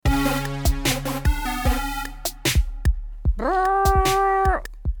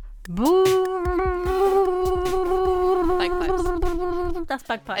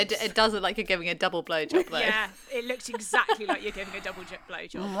bagpipes. It does look like you're giving a double blowjob, though. Yeah, it looks exactly like you're giving a double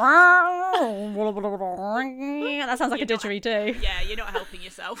blowjob. That sounds like a didgeridoo. Yeah, you're not helping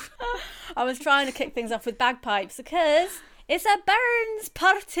yourself. I was trying to kick things off with bagpipes because it's a Burns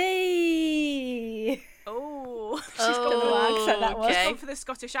party. Oh, she's Oh, accent that was. gone for the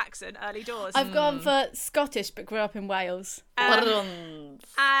Scottish accent early doors. I've gone for Scottish but grew up in Wales.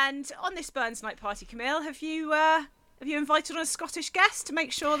 And on this Burns night party, Camille, have you invited on a Scottish guest to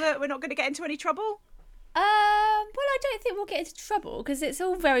make sure that we're not going to get into any trouble? Well, I don't think we'll get into trouble because it's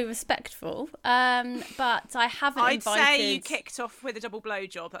all very respectful. But I haven't I'd invited... say you kicked off with a double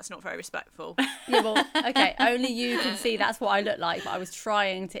blowjob. That's not very respectful. Yeah, well, okay, only you can see that's what I look like, but I was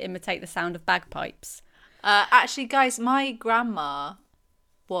trying to imitate the sound of bagpipes. Actually, guys, my grandma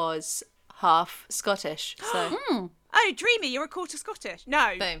was half Scottish, so Oh, dreamy, you're a quarter Scottish.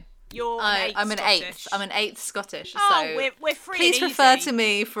 No, boom. you're I'm an Scottish. eighth. I'm an eighth Scottish. Oh, so we're free please and refer easy. to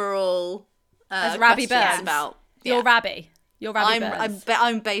me for all As Rabbi questions Burns. about. You're Rabbi. You're Rabbi Burns.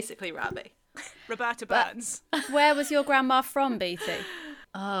 I'm basically Rabbi. Roberta Burns. Where was your grandma from, BT?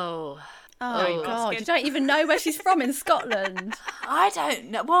 Oh, Oh, God. asking. You don't even know where she's from in Scotland. I don't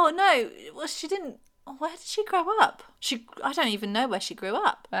know. Well, no. Well, she didn't. Where did she grow up? I don't even know where she grew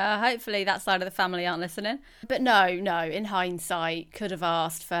up. Hopefully that side of the family aren't listening. But no, in hindsight, could have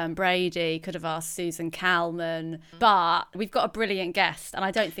asked Fern Brady, could have asked Susan Calman. But we've got a brilliant guest, and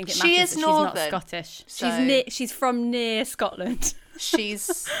I don't think it matters She is that she's Northern, not Scottish. so- She's from near Scotland.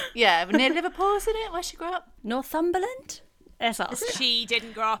 She's near Liverpool, isn't it? Where she grew up? Northumberland? Let's ask her. She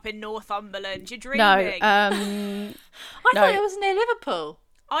didn't grow up in Northumberland. You're No, dreaming. I No. thought it was near Liverpool.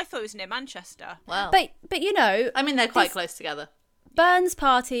 I thought it was near Manchester. Well, but you know, I mean, they're quite close together. Burns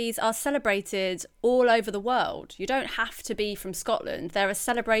parties are celebrated all over the world. You don't have to be from Scotland. They're a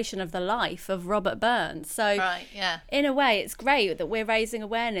celebration of the life of Robert Burns. So, Right, yeah. in a way, it's great that we're raising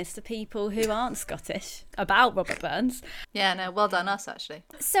awareness to people who aren't Scottish about Robert Burns. Yeah, no, well done us, actually.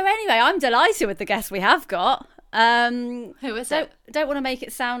 So anyway, I'm delighted with the guest we have got. Who is it? Don't want to make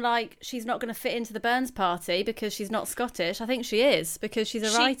it sound like she's not going to fit into the Burns party because she's not Scottish. I think she is because she's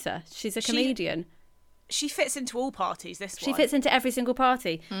a writer. She's a comedian. She fits into all parties, this She one. fits into every single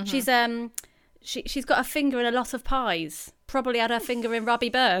party. She's she's got a finger in a lot of pies. Probably had her finger in Robbie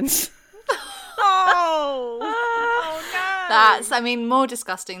Burns. Oh! Oh, no! That's, I mean, more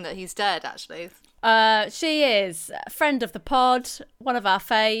disgusting that he's dead, actually. She is a friend of the pod, one of our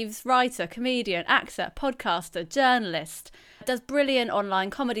faves, writer, comedian, actor, podcaster, journalist. Does brilliant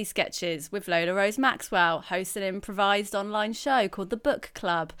online comedy sketches with Lola Rose Maxwell, hosts an improvised online show called The Book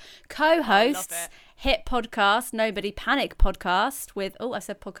Club, co-hosts it. hit podcast Nobody Panic podcast with I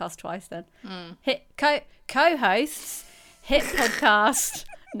said podcast twice then. Hit co-hosts hit podcast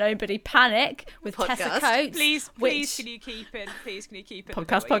Nobody Panic with Tessa Podcast. Coates. Please, which- can you keep in? Please, can you keep in?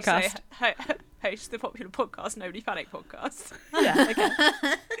 Podcast, the way you podcast. say, host the popular podcast, Nobody Panic podcast. Yeah,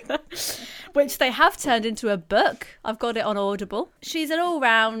 okay. Which they have turned into a book. I've got it on Audible. She's an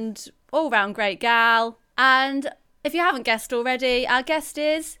all-round great gal. And if you haven't guessed already, our guest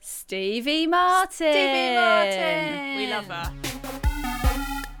is Stevie Martin. Stevie Martin. We love her.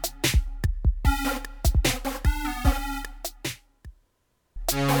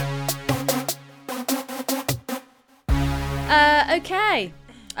 Okay.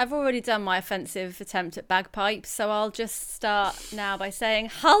 I've already done my offensive attempt at bagpipes, so I'll just start now by saying,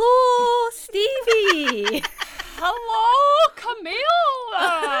 hello, Stevie. Hello, Camille.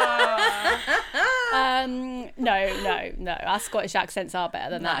 No. Our Scottish accents are better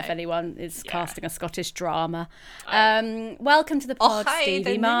than that No. if anyone is casting a Scottish drama. Welcome to the pod, hi, Stevie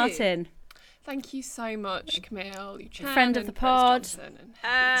then Martin. Thank you so much, Camille. Friend of the pod.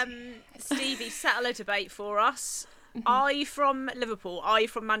 Stevie, settle a debate for us. Are you from Liverpool? Are you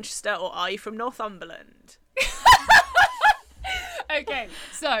from Manchester? Or are you from Northumberland? Okay,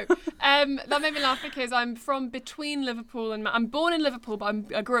 so that made me laugh because I'm from between Liverpool and I'm born in Liverpool, but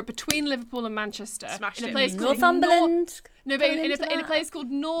I grew up between Liverpool and Manchester. Smashed in a it. place called Northumberland. No, but Going in into a that? place called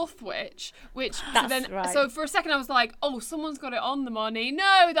Northwich, which That's right. So for a second I was like, oh, someone's got it on the money.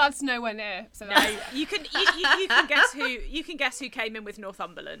 No, that's nowhere near. So You can guess who came in with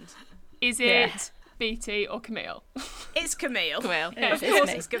Northumberland. is it BT or Camille? It's Camille. Camille. Of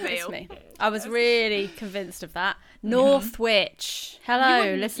course, it's Camille. It's me. I was really convinced of that. Northwich. Hello, You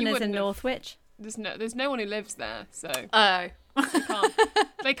wouldn't listeners in have- Northwich. There's no one who lives there, so Oh.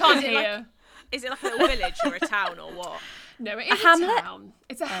 they can't Is it hear. Is it like a little village or a town or what? No, it is a hamlet? town.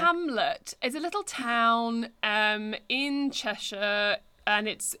 It's a hamlet. It's a little town in Cheshire, and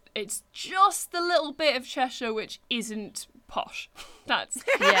it's just the little bit of Cheshire which isn't posh. That's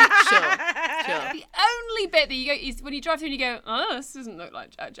Yeah, sure. the only bit that you go is when you drive through and you go, oh, this doesn't look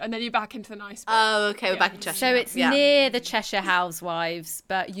like Church, and then you're back into the nice bit. Oh, okay, we're back in Cheshire. So now. it's near the Cheshire Housewives,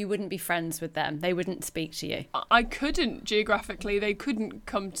 but you wouldn't be friends with them. They wouldn't speak to you. I couldn't geographically. They couldn't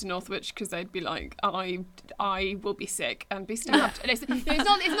come to Northwich because they'd be like, I will be sick and be stabbed. And it's not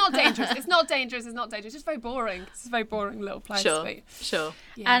dangerous. It's not dangerous. It's not dangerous. It's just very boring. It's a very boring little place. Sure, But, sure.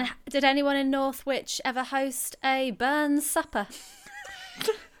 yeah. And did anyone in Northwich ever host a Burns supper?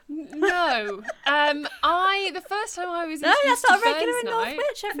 No. The first time I was No, introduced that's not to regular in Burns Night-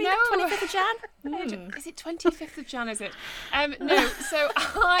 Northwich every No. 25th of Jan. Is it 25th of Jan, is it? No, so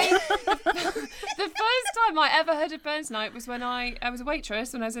the first time I ever heard of Burns Night was when I was a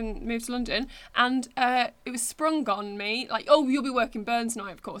waitress when I moved to London, and it was sprung on me, like, oh, you'll be working Burns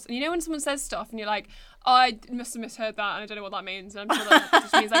Night, of course. And you know when someone says stuff and you're like, oh, I must have misheard that and I don't know what that means. And I'm sure that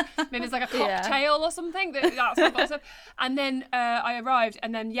just means like, maybe it's like a cocktail or something. That's what I said. And then I arrived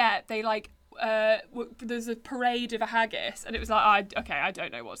and then, they like, there's a parade of a haggis, and it was like, I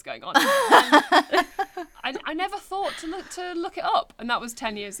don't know what's going on. I never thought to look it up, and that was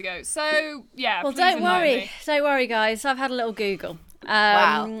 10 years ago. So yeah. Well, please don't enlighten worry, me. guys. I've had a little Google.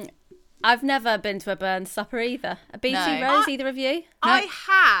 Wow. I've never been to a Burns supper either. BT No. Rose, either of you? I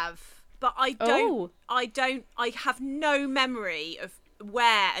have, but I Oh. have no memory of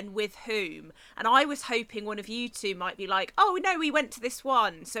where and with whom. And I was hoping one of you two might be like, oh no, we went to this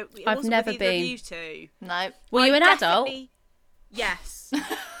one. So it I've wasn't never with either been. of you two. No. Were you an adult? Definitely- Yes. I an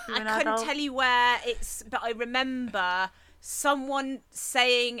couldn't adult? tell you where it's, but I remember someone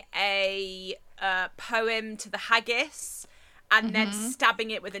saying a poem to the haggis and then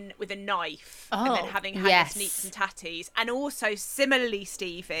stabbing it with a knife and then Oh, having haggis yes. neeps and tatties. And also, similarly,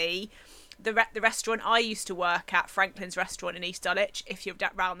 Stevie, the restaurant I used to work at, Franklin's Restaurant in East Dulwich, if you're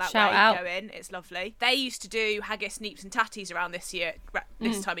round that Shout way, out. go in. It's lovely. They used to do haggis, neeps and tatties around this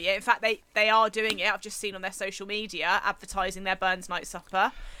time of year. In fact, they are doing it. I've just seen on their social media advertising their Burns Night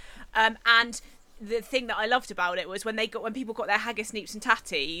supper. And the thing that I loved about it was when people got their haggis, neeps and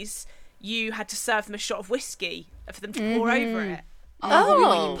tatties, you had to serve them a shot of whiskey for them to pour over it.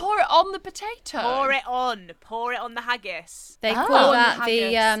 Oh. You pour it on the potato. Pour it on the haggis. They Oh. call And that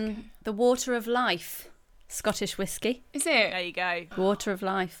haggis. the water of life. Scottish whiskey. Is There it? you go. Water of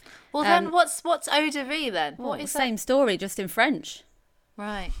life. Well, then what's eau de vie then? Well, What is same story, just in French. that?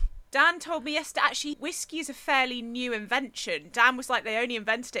 Right. Dan told me yesterday, actually, whiskey is a fairly new invention. Dan was like, they only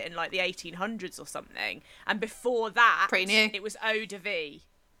invented it in like the 1800s or something. And before that, Pretty new. it was eau de vie.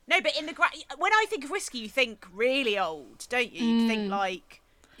 No, but when I think of whiskey, you think really old, don't you? You think like,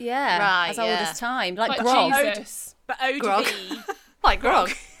 Yeah, Right, as old yeah. as time. Like, Like grog. Jesus. but eau Grog. de vie. Like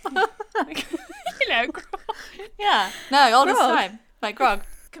grog. You know, Yeah. No, all this Grog. time. Like grog.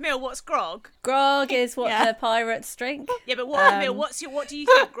 Camille, what's grog? Grog is what Yeah. the pirates drink. Yeah, but Camille, what do you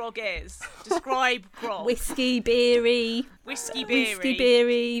think grog is? Describe grog. Whiskey, beery, Whiskey beery. whiskey,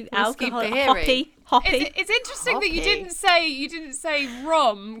 beery, alcohol, beery. hoppy. It's interesting that you Hoppy. didn't say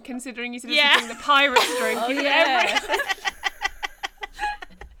rum, considering you said Yeah. something the pirates drink. Oh, You know, yeah.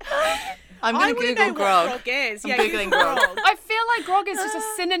 I'm I going to want to Google know grog. what grog is. I'm Yeah, Googling Google grog. I feel like grog is just a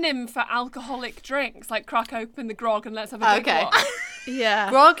synonym for alcoholic drinks, like crack open the grog and let's have a big Okay. one. Yeah.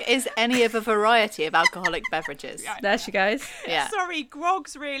 Grog is any of a variety of alcoholic beverages. There she goes. Yeah. Sorry,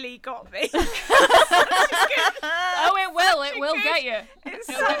 grog's really got me. Oh, it will get you. It's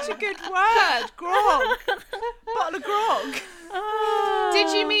such a good word, grog. Bottle of grog.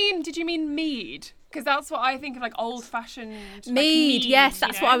 Did you mean mead? Because that's what I think of, like old fashioned Mead, yes,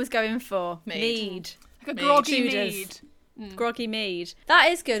 that's you what know? I was going for. Mead. Mead. Like a groggy Tudors. mead. Groggy mead. That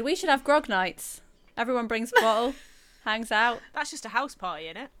is good. We should have grog nights. Everyone brings a bottle, hangs out. That's just a house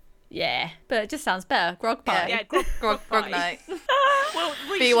party, innit? Yeah, but it just sounds better. Grog party. Yeah, grog Grog party. night. Well,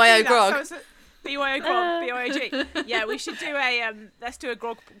 we BYO should do that. grog. So BYO grog, BYOG. Yeah, we should do let's do a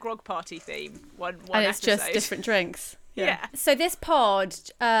grog party theme. One And it's episode. just different drinks. Yeah. So this pod,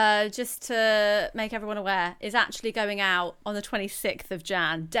 just to make everyone aware, is actually going out on the 26th of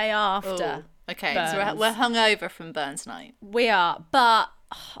Jan, day after. Ooh. Okay, Burns. so we're hungover from Burns Night. We are, but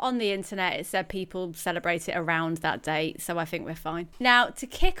on the internet it said people celebrate it around that date, so I think we're fine. Now, to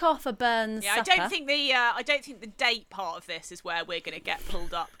kick off a Burns Yeah, supper, I don't think the date part of this is where we're going to get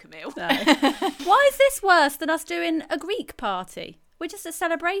pulled up, Camille. No. Why is this worse than us doing a Greek party? We're just a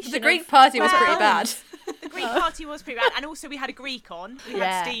celebration. The Greek of- party was pretty Well, bad. The Greek party was pretty bad, and also we had a Greek on. We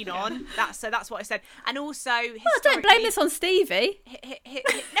had Steen on. That's what I said. And also, don't blame this on Stevie.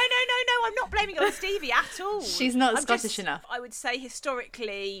 No, I'm not blaming it on Stevie at all. She's not I'm Scottish enough. I would say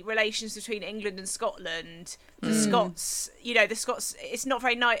historically, relations between England and Scotland, the Scots, the Scots, it's not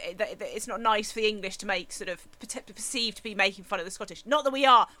very nice. It's not nice for the English to make sort of perceived to be making fun of the Scottish. Not that we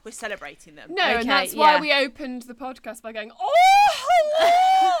are. We're celebrating them. No, Okay, and that's why yeah. we opened the podcast by going, oh,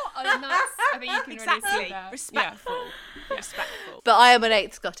 hello! And that's, I think you can really Exactly. see that. Respectful. Respectful. But I am an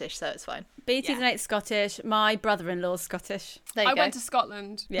 8th Scottish, so it's fine. BT's an 8 Scottish. My brother-in-law's Scottish. There you I go. went to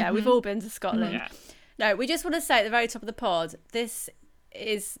Scotland. Yeah, we've all been to Scotland. Yeah. No, we just want to say at the very top of the pod, this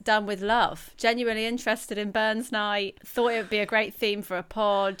is done with love. Genuinely interested in Burns Night. Thought it would be a great theme for a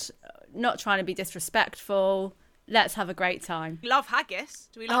pod. Not trying to be disrespectful. Let's have a great time. Love haggis.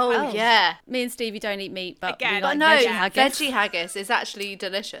 Do we love haggis? Oh, yeah. Me and Stevie don't eat meat, but Again. we But like No, veggie haggis. veggie haggis is actually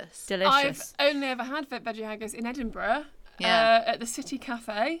delicious. Delicious. I've only ever had veggie haggis in Edinburgh Yeah. at the City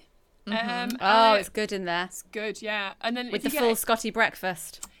Cafe. And It's good in there. it's good, yeah. And then With if the you full get, Scotty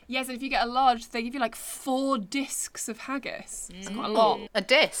breakfast. yes, and if you get a large, they give you like 4 discs of haggis. It's quite a lot. A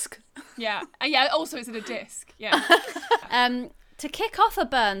disc. Yeah, and yeah. Also, it's in a disc. Yeah. To kick off a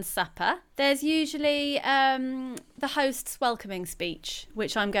Burns supper, there's usually the host's welcoming speech,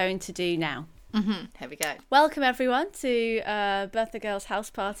 which I'm going to do now. Here we go. Welcome everyone to Bertha Girls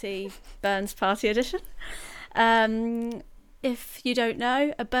House Party Burns Party Edition. If you don't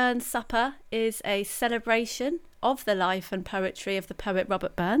know, a Burns supper is a celebration of the life and poetry of the poet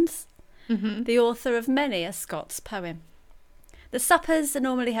Robert Burns, the author of many a Scots poem. The suppers are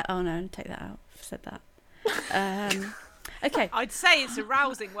normally... oh no, take that out. I've said that. Okay. I'd say it's a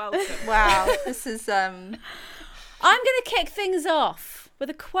rousing welcome. Wow. This is... I'm going to kick things off with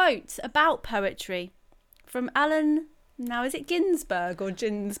a quote about poetry from Allen... Now, is it Ginsberg or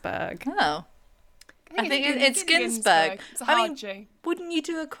Ginsberg? Oh. I think it's Ginsberg. Ginsberg. It's a I hard mean, G. wouldn't you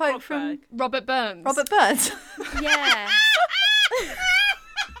do a quote from Robert Burns. Robert Burns? Yeah.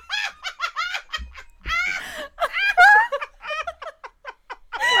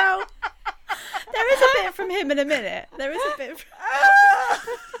 Well, there is a bit from him in a minute. There is a bit from...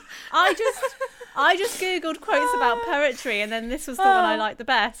 I just googled quotes about poetry, and then this was the one I liked the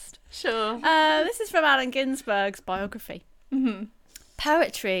best. Sure. This is from Allen Ginsberg's biography.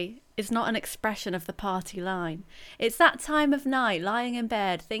 Poetry is not an expression of the party line. It's that time of night, lying in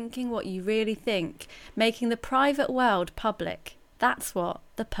bed, thinking what you really think, making the private world public. That's what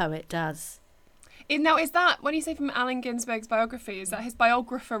the poet does. Now, is that, when you say from Allen Ginsberg's biography, is that his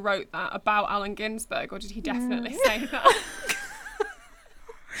biographer wrote that about Allen Ginsberg, or did he definitely say that?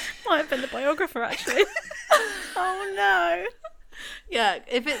 Might have been the biographer, actually. Oh, no. Yeah,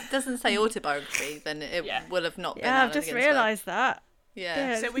 if it doesn't say autobiography, then it will have not been Yeah, I've Allen just Ginsberg. realised that.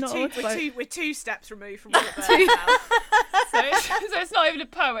 Yeah. So it's we're not we're two steps removed from Robert Burns now. so it's not even a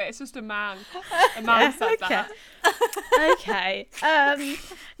poet, it's just a man. A man said that. Okay.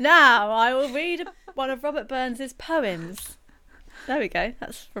 Now I will read one of Robert Burns's poems. There we go.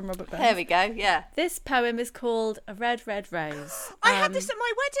 That's from Robert Burns. There we go, yeah. This poem is called A Red, Red Rose. I had this at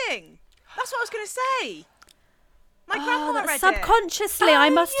my wedding. That's what I was going to say. My grandma read it. Subconsciously, I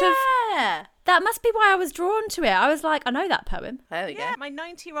must have... Yeah. That must be why I was drawn to it. I was like, I know that poem. There we go. Yeah, my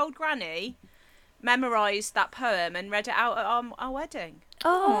 90-year-old granny memorised that poem and read it out at our wedding.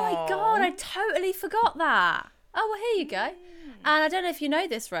 Oh my God, I totally forgot that. Oh, well, here you go. And I don't know if you know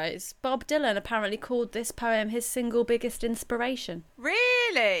this, Rose. Bob Dylan apparently called this poem his single biggest inspiration.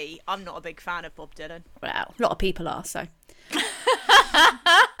 Really? I'm not a big fan of Bob Dylan. Well, a lot of people are, so.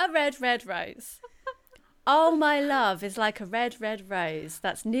 A red, red rose. Oh, my love is like a red, red rose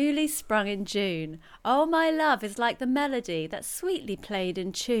that's newly sprung in June. Oh, my love is like the melody that's sweetly played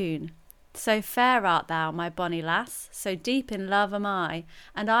in tune. So fair art thou, my bonny lass, so deep in love am I,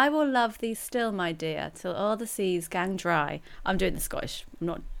 and I will love thee still, my dear, till all the seas gang dry. I'm doing the Scottish, I'm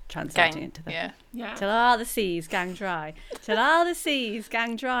not translating into the... Yeah. Till all the seas gang dry. Till all the seas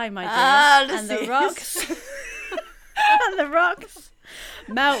gang dry, my dear. All the and the seas. rocks... and the rocks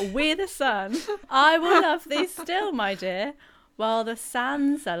melt wi' the sun. I will love thee still, my dear, while the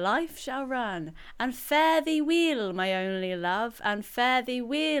sands a life shall run, and fare thee weel, my only love, and fare thee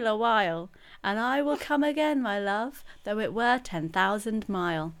weel a while, and I will come again, my love, though it were 10,000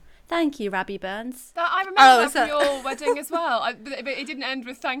 mile. Thank you, Rabbi Burns. That, I remember Oh, that is from that- your wedding as well. But it didn't end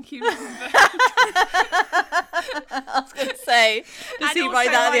with thank you. I was going to say, does And he write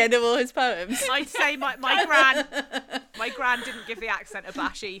also, that at the like- end of all his poems? I'd say my gran didn't give the accent a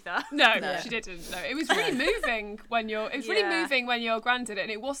bash either. No, she didn't. No, it was really moving when really Yeah. moving when your gran did it,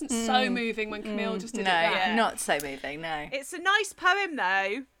 and it wasn't so moving when Camille just did No, it. There. not so moving, no. It's a nice poem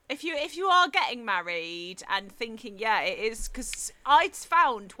though. If you are getting married and thinking, yeah, it is, because I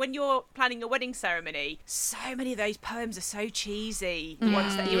found when you're planning your wedding ceremony, so many of those poems are so cheesy. The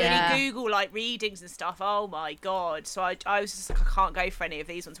ones that you really Google like readings and stuff. Oh my god! So I was just like, I can't go for any of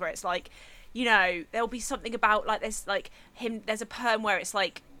these ones where it's like, you know, there'll be something about like there's like him. There's a poem where it's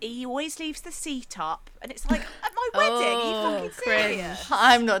like he always leaves the seat up, and it's like at my wedding. Are you fucking serious?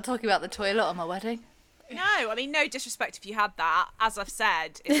 I'm not talking about the toilet on my wedding. No, I mean, no disrespect if you had that. As I've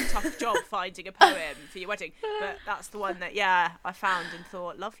said, it's a tough job finding a poem for your wedding. But that's the one that, I found and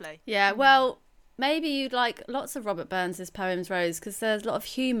thought, lovely. Yeah, well, maybe you'd like lots of Robert Burns' poems, Rose, because there's a lot of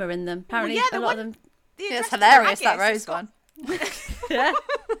humour in them. Apparently, a lot of them... It's hilarious, that Rose one. Yeah.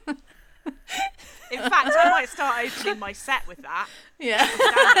 In fact, I might start opening my set with that. Yeah.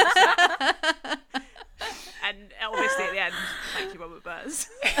 And obviously at the end, thank you, Robert Burns.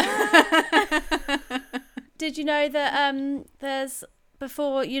 Did you know that there's,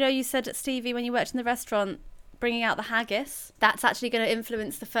 before, you know, you said at Stevie when you worked in the restaurant, bringing out the haggis, that's actually going to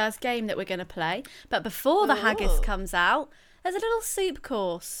influence the first game that we're going to play. But before the haggis comes out, there's a little soup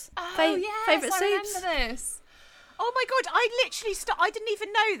course. Oh, yes, Favourite I soups? remember this. Oh my god, I literally I didn't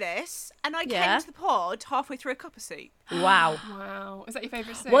even know this, and I came to the pod halfway through a cup of soup. Wow. Wow. Is that your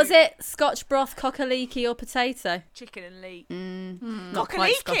favourite soup? Was it Scotch broth, cock-a-leekie or potato? Chicken and leek. Not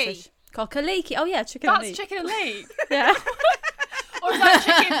quite Scottish. Cock-a-leekie. Oh yeah, chicken and That's leek. chicken and leek. Yeah. Or is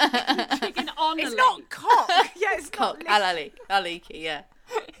that chicken on a It's leek? not cock. Yeah, it's Cock, not leek. aliki, yeah.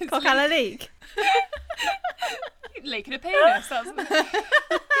 Cock-a-leek. Leek and a penis. That's...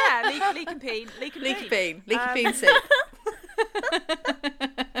 Yeah, leek and bean. Leaky bean soup.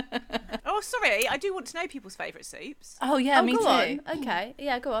 Oh, sorry, I do want to know people's favourite soups. Oh, yeah, me go too. on. Okay.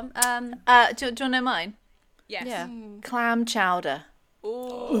 Yeah, go on. Do you want to know mine? Yes. Yeah. Clam chowder.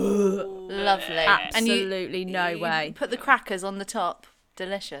 Ooh. Lovely. Absolutely no way. Put the crackers on the top.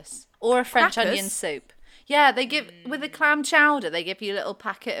 Delicious. Or a French Crackers? onion soup. Yeah, they give, with the clam chowder, they give you a little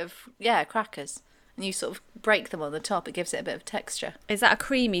packet of, crackers. And you sort of break them on the top. It gives it a bit of texture. Is that a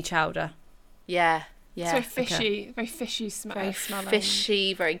creamy chowder? Yeah. It's very fishy, very fishy Very smelling.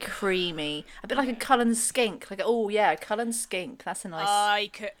 fishy, very creamy. A bit like a Cullen's skink. Like, Cullen's skink. That's a nice...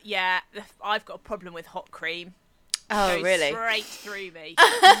 I've got a problem with hot cream. Oh, Goes really? straight through me.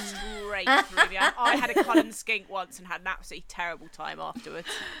 I had a Cullen skink once and had an absolutely terrible time afterwards.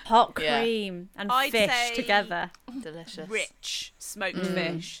 Hot Yeah. cream and I'd fish say- together. Delicious. Rich smoked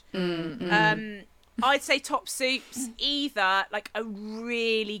fish. I'd say top soups, either like a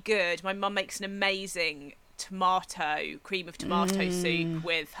really good, my mum makes an amazing cream of tomato soup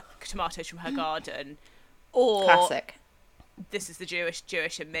with tomatoes from her garden, or Classic. this is the Jewish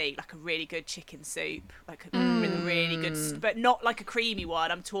in me, like a really good chicken soup, like a really good, but not like a creamy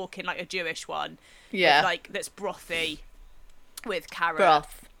one. I'm talking like a Jewish one, Yeah. like that's brothy with carrot.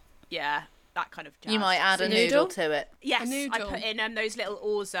 Broth. Yeah, that kind of jazz. You might add a Noodle? noodle to it. Yes, A I noodle. put in those little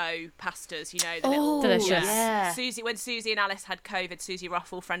orzo pastas, you know, the Oh, little delicious. yeah. When Susie and Alice had COVID, Susie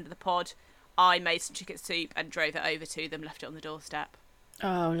Ruffle, friend of the pod, I made some chicken soup and drove it over to them, left it on the doorstep.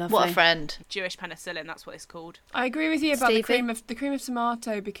 Oh, lovely. What a friend. Jewish penicillin, that's what it's called. I agree with you about Stevie? the cream of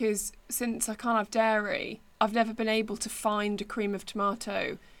tomato, because since I can't have dairy, I've never been able to find a cream of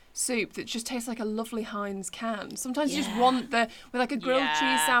tomato soup that just tastes like a lovely Heinz can. Sometimes you just want with like a grilled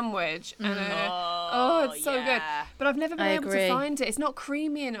cheese sandwich and it's so good. But I've never been able agree. to find it. It's not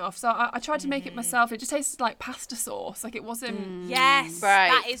creamy enough, so I tried to make it myself. It just tasted like pasta sauce. Like it wasn't. Yes, Right.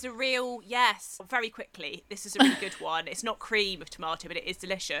 that is a real, yes. Very quickly, this is a really good one. It's not cream of tomato, but it is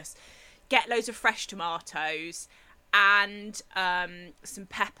delicious. Get loads of fresh tomatoes and some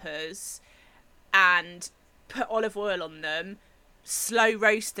peppers and put olive oil on them. Slow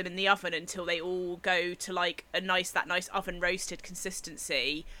roast them in the oven until they all go to like that nice oven roasted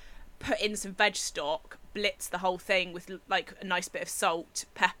consistency. Put in some veg stock, blitz the whole thing with like a nice bit of salt,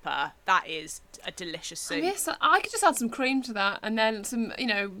 pepper. That is a delicious soup. Yes, I could just add some cream to that, and then some,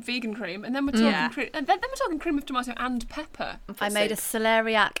 vegan cream, and then we're talking cream, and then we're talking cream of tomato and pepper. I made a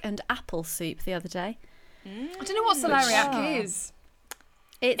celeriac and apple soup the other day. I don't know what celeriac is.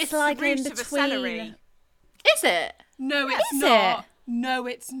 It's the like root in of a between. celery. Is it? No, it's Is not. it? No,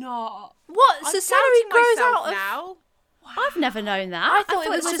 it's not. What? So I'm celery doubting grows myself out of... now. I've never known that. I thought it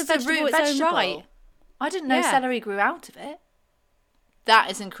was just a vegetable root its own vegetable. right. I didn't know Yeah. celery grew out of it. That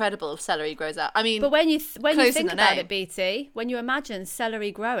is incredible if celery grows out. I mean, But when you close in think the about name. it, BT, when you imagine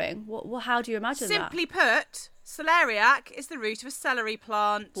celery growing, how do you imagine Simply put, celeriac is the root of a celery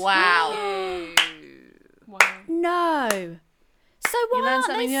plant. wow. Wow. that? No. So why You learn aren't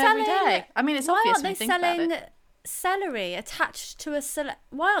something they new selling? every day. I mean, it's why obvious aren't when they you think about selling it. celery attached to a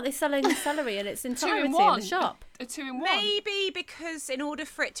why aren't they selling celery in its entirety in Two-in-one. the shop? A 2-in-1. Maybe because in order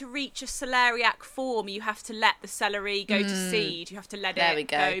for it to reach a celeriac form, you have to let the celery go to seed. You have to let There we it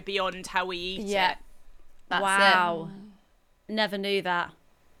go. go beyond how we eat Yeah. it. That's Wow. Never knew that.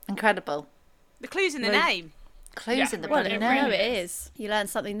 it. Incredible. The clue's in the Well, name. Clues Yeah, in the Well, bloody it, name. no, it is. You learn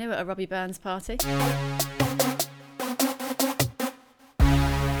something new at a Robbie Burns party.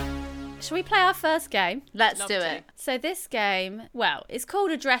 Shall we play our first game? Let's Love do to. it. So this game, well, it's called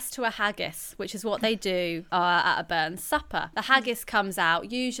Address to a Haggis, which is what they do at a Burns supper. The haggis comes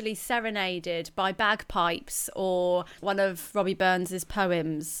out, usually serenaded by bagpipes or one of Robbie Burns's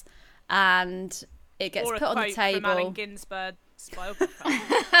poems, and it gets Or a put on the quote from Allen table. Ginsberg's biographer.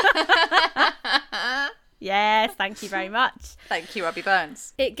 Yes, thank you very much. Thank you, Robbie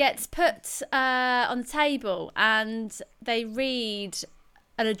Burns. It gets put on the table, and they read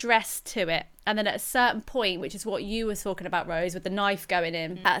an address to it, and then at a certain point, which is what you were talking about, Rose, with the knife going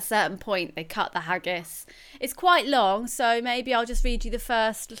in, at a certain point they cut the haggis. It's quite long, so maybe I'll just read you the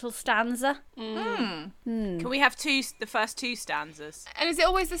first little stanza. Can we have the first two stanzas? And is it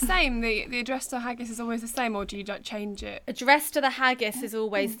always the same? The address to haggis is always the same, or do you like change it? Address to the haggis is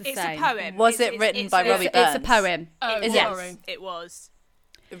always the It's same. a poem. Was it written by Robbie It's a Burns? poem. Oh, It Yes. sorry. It was.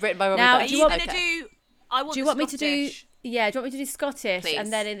 Written by Robbie Now, Burns. do you want Are me you going Okay. to do... I want Do you the want me to do? Scottish. Yeah, do you want me to do Scottish Please.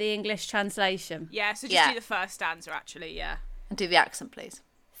 and then in the English translation? Yeah, so just Yeah. do the first stanza, actually, yeah. And do the accent, please.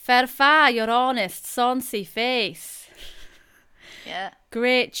 Fair fa, your honest, sonsy face. Yeah.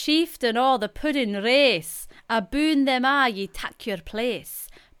 Great chieftain o' the pudding race, aboon them a ye tak your place.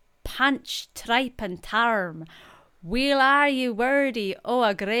 Punch, tripe and tarm, weel are ye wordy o'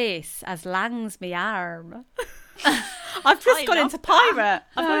 a grace as lang's me arm. I've just I gone love into pirate.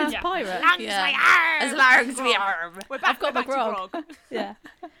 I've gone into yeah. pirate. As large as we are. We're back, got we're my back to grog. grog.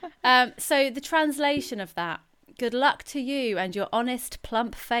 Yeah. So the translation of that. Good luck to you and your honest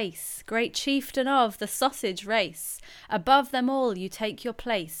plump face, great chieftain of the sausage race. Above them all you take your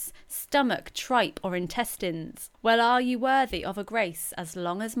place, stomach, tripe or intestines. Well are you worthy of a grace as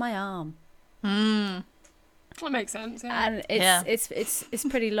long as my arm. That makes sense. Yeah. And Yeah. it's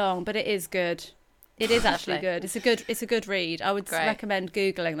pretty long, but it is good. It is actually Lovely. good. It's a good read. I would Great. recommend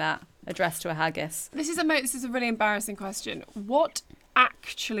googling that. Address to a haggis. This is a really embarrassing question. What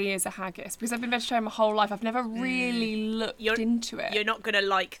actually is a haggis? Because I've been vegetarian my whole life. I've never really looked into it. You're not going to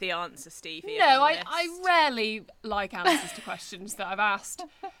like the answer, Stevie. if No, I'm I honest. rarely like answers to questions that I've asked.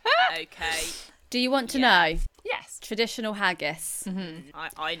 Okay. Do you want to know? Yes. Traditional haggis.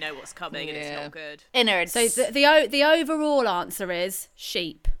 I know what's coming and it's Yeah. not good. Innards. So the overall answer is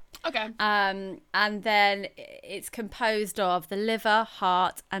sheep. Okay. And then it's composed of the liver,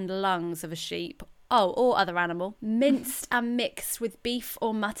 heart, and lungs of a sheep. Oh, or other animal. Minced and mixed with beef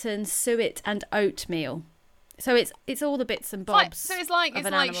or mutton, suet, and oatmeal. So it's all the bits and bobs. So it's like of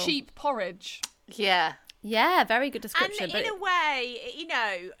an animal. sheep porridge. Yeah. Yeah, very good description. And but in a way, you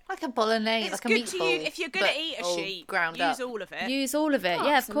know, Like a bolognese, it's like a good to meatball. you if you're going but to eat a all sheep. ground Use up. all of it. use all of it. Oh,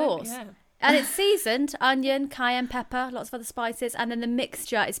 yeah, absolutely, of course. yeah. And it's seasoned, onion, cayenne pepper, lots of other spices, and then the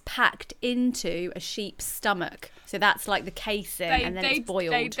mixture is packed into a sheep's stomach. So that's like the casing, and then it's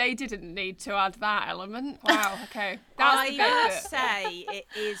boiled. They didn't need to add that element. Wow. Okay. That's the I bit would say it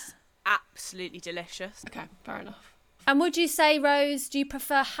is absolutely delicious. Okay. Fair enough. And would you say, Rose, do you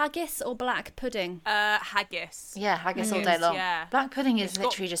prefer haggis or black pudding? Haggis. Yeah, haggis all day long. Yeah. Black pudding is It's got-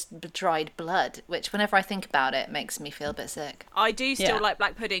 literally just dried blood, which whenever I think about it makes me feel a bit sick. I do still Yeah. like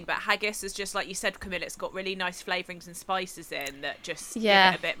black pudding, but haggis is just like you said, Camilla. It's got really nice flavourings and spices in that just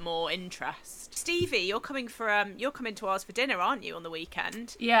Yeah. give it a bit more interest. Stevie, you're coming to ours for dinner, aren't you, on the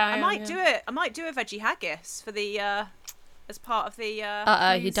weekend? Yeah. I might do it. I might do a veggie haggis for the as part of the. You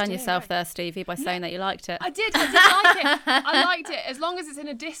please done do, yourself right. there, Stevie, by saying that you liked it. I did like it. I liked it. As long as it's in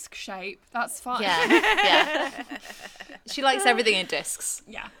a disc shape, that's fine. Yeah, yeah. She likes everything in discs.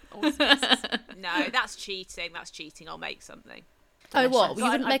 Yeah. Always discs. No, that's cheating. That's cheating. I'll make something. Oh, what? You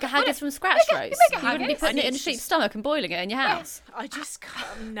Well, wouldn't I- make a I- haggis from scratch, Rose? make a You wouldn't be haggis. putting it in a It's sheep's just- stomach and boiling it in your house. I just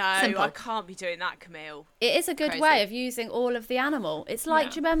can't. No, Simple. I can't be doing that, Camille. It is a good Crazy. way of using all of the animal. It's like, Yeah.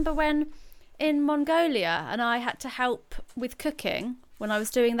 do you remember when in Mongolia and I had to help with cooking when I was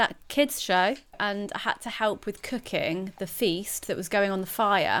doing that kids show, and I had to help with cooking the feast that was going on the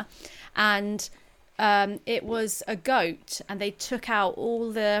fire, and it was a goat, and they took out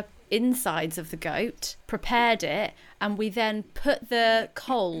all the insides of the goat, prepared it, and we then put the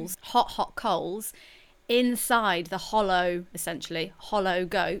coals, hot coals, inside the hollow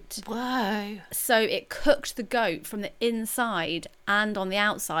goat. Whoa. So it cooked the goat from the inside and on the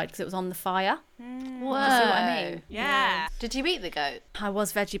outside because it was on the fire. Whoa. You see what I mean? Yeah. Did you eat the goat? I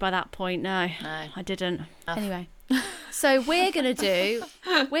was veggie by that point. No, No. I didn't. Anyway, so we're gonna do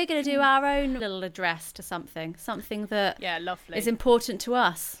our own little address to something that Yeah, lovely. is important to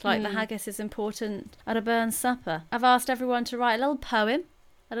us, like the haggis is important at a Burns supper. I've asked everyone to write a little poem,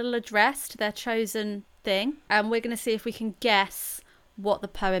 a little address to their chosen thing, and we're going to see if we can guess what the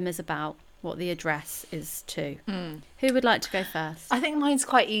poem is about, what the address is to. Who would like to go first? I think mine's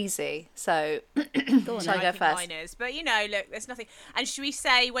quite easy, so Go on, shall I then. go think first? mine is. But look, there's nothing. And should we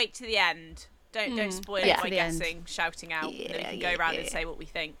say wait to the end? Don't spoil Yeah. it by To the end. guessing, shouting out, and then we can Yeah, go around yeah. and say what we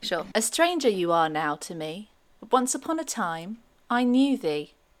think. Sure. A stranger you are now to me. Once upon a time, I knew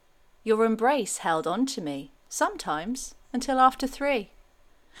thee. Your embrace held on to me, sometimes until after 3.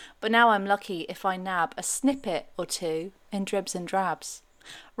 But now I'm lucky if I nab a snippet or two in dribs and drabs.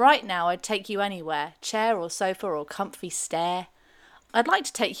 Right now I'd take you anywhere, chair or sofa or comfy stair. I'd like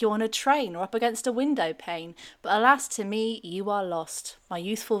to take you on a train or up against a window pane, but alas to me, you are lost. My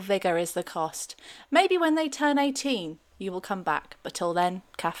youthful vigour is the cost. Maybe when they turn 18, you will come back, but till then,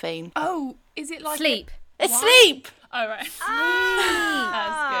 caffeine. Oh, is it like Sleep. It's sleep! Oh, right.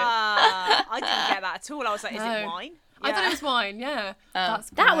 Ah, I didn't get that at all. I was like, is it No. wine? I thought it was wine, yeah. That's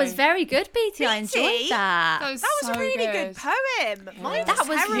That was great. very good, BT. I BT? enjoyed that. That was, That was so a really good poem. Mine That was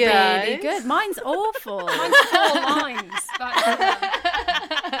terrible. really good. Mine's awful. Mine's 4 lines.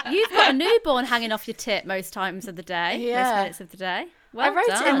 You've got a newborn hanging off your tit most times of the day, most Yeah. minutes of the day. Well I wrote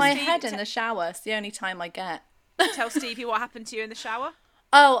done. it in my Steve, head in the shower. It's the only time I get. Tell Stevie what happened to you in the shower.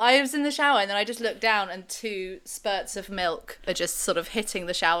 Oh, I was in the shower and then I just looked down and 2 spurts of milk are just sort of hitting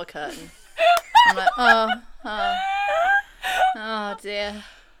the shower curtain. I'm like, oh dear.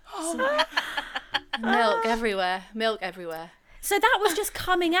 Milk everywhere. So that was just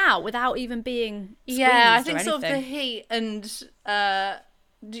coming out without even being Yeah, I squeezed or think sort of the anything. heat and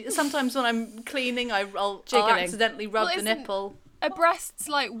sometimes when I'm cleaning, I'll Jiggling. accidentally rub Well, the isn't- nipple. Are breasts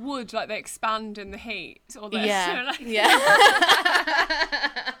like wood, like they expand in the heat? Or they're Yeah, like- yeah.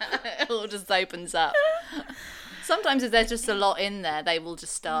 It all just opens up. Sometimes if there's just a lot in there, they will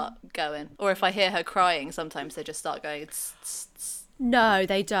just start going. Or if I hear her crying, sometimes they just start going. Tss, tss, tss. No,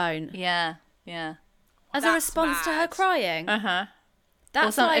 they don't. Yeah. As a That's response to her mad. crying. Or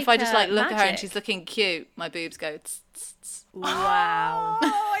That's some, like, if I just look at her and magic. she's looking cute, my boobs go. Tss, tss, tss. Wow.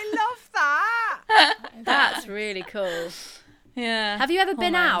 Oh, I love that. That's really cool. Yeah. Have you ever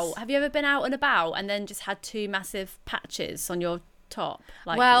been Hormones. out? Have you ever been out and about and then just had 2 massive patches on your top?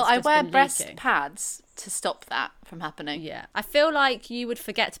 Like Well, it's I just wear been breast leaking? pads to stop that from happening. Yeah. I feel like you would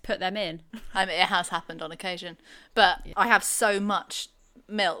forget to put them in. I mean, it has happened on occasion, but I have so much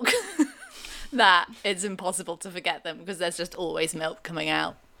milk that it's impossible to forget them because there's just always milk coming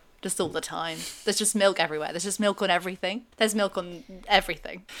out, just all the time. There's just milk everywhere. There's just milk on everything. There's milk on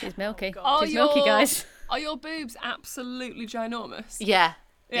everything. She's milky. Are She's milky, guys. Are your boobs absolutely ginormous? Yeah.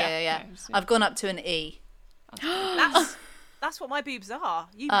 Yeah, Yeah. okay, so- I've gone up to an E. That's what my boobs are.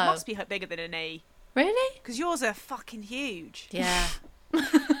 You Oh. must be bigger than an E Really? because yours are fucking huge. Yeah. Okay,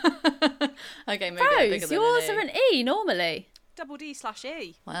 maybe they're bigger Rose, than yours an E. are an E normally. Double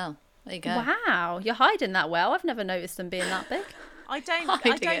D/E. Wow. There you go. Wow, you're hiding that well. I've never noticed them being that big. I don't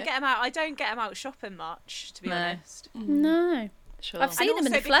Hiding get it. them out. I don't get them out shopping much, to be No. honest. No. Sure. I've seen them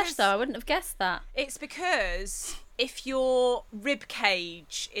in also the flesh, because- though. I wouldn't have guessed that. It's because if your rib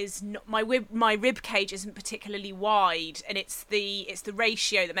cage is not my rib cage isn't particularly wide, and it's the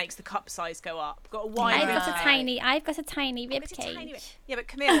ratio that makes the cup size go up. I've got a wide. I've rib got a cage. I've got a tiny rib It's a tiny bit. Yeah, but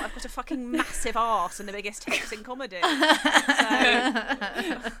Camille, I've got a fucking massive arse and the biggest hips in comedy.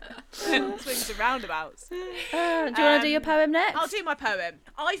 So swings and roundabouts. Do you want to do your poem next? I'll do my poem.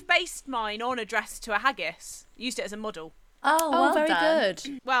 I've based mine on Address to a Haggis. Used it as a model. Oh, Oh, well very done.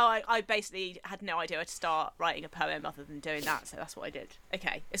 good. Well, I basically had no idea where to start writing a poem other than doing that, so that's what I did.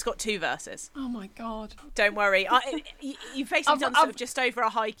 Okay, it's got 2 verses. Oh my god. Don't worry. You've basically done sort of just over a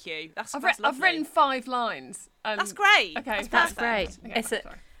haiku. That's I've lovely. written 5 lines. That's great. Okay, That's perfect. great. Okay, It's a,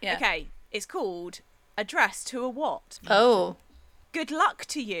 sorry. yeah. Okay, it's called Address to a What? Oh. Good luck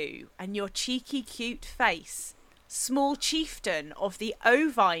to you and your cheeky cute face, small chieftain of the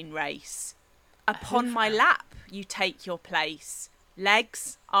ovine race. Upon my lap you take your place,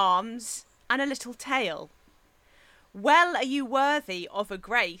 legs, arms, and a little tail. Well are you worthy of a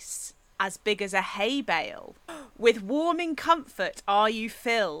grace as big as a hay bale. With warming comfort are you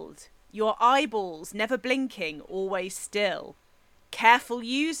filled, your eyeballs never blinking, always still. Careful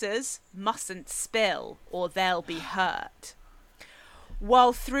users mustn't spill or they'll be hurt.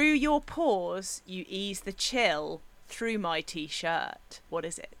 While through your pores you ease the chill through my t-shirt. What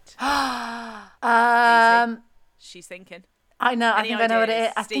is it? She's thinking. I know. Any I think I know what it is.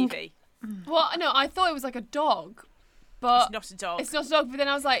 ideas, I think Stevie? Well, no, I thought it was like a dog, but It's not a dog. It's not a dog. But then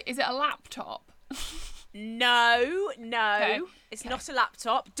I was like, is it a laptop? No, Okay. it's not a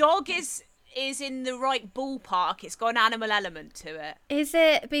laptop. Dog is in the right ballpark. It's got an animal element to it. Is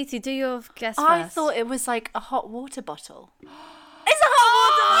it, Beatty, do your guess first. I thought it was like a hot water bottle. It's a hot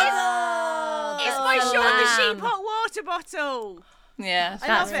water bottle. It's my a Shaun the lamb. Sheep hot water bottle. Yeah. I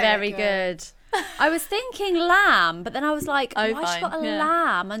That's love it. very good. I was thinking lamb, but then I was like, why has she Ovine, got a yeah.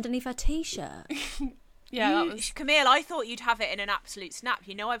 lamb underneath her t-shirt? Yeah, that was. Camille, I thought you'd have it in an absolute snap.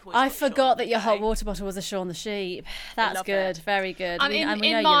 You know I've always I got Shaun forgot the that your Sheep. hot water bottle was a Shaun the Sheep. That's love good, it. very good. And we know in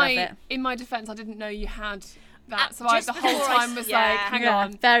you love my it. in my defence, I didn't know you had that, so just the whole before I time was yeah. like, hang Yeah,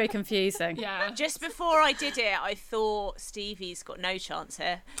 on. very confusing. Yeah. Just before I did it, I thought Stevie's got no chance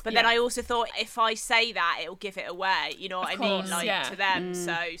here. But then Yeah. I also thought if I say that, it'll give it away. You know what I mean? course, Like yeah. to them.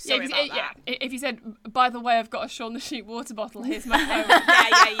 So sorry Yeah, about that. if you said, by the way, I've got a Shaun the Sheep water bottle, here's my phone.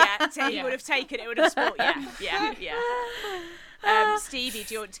 Yeah. So he Yeah. would have taken it. Would have sport. Yeah. Stevie,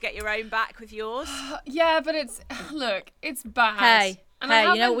 do you want to get your own back with yours? Yeah, but it's bad. Hey, And I you know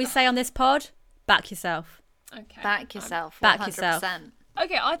what haven't- we say on this pod? Back yourself. Okay. Back yourself. Back 100%. yourself.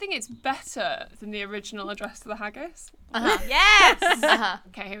 Okay, I think it's better than the original Address to the Haggis. Yes.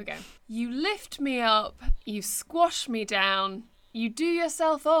 Okay, here we go. You lift me up, you squash me down, you do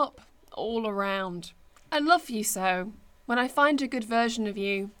yourself up all around. I love you so. When I find a good version of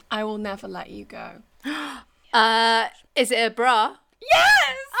you, I will never let you go. Is it a bra?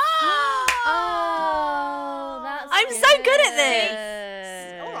 Yes! Oh, that's I'm so good at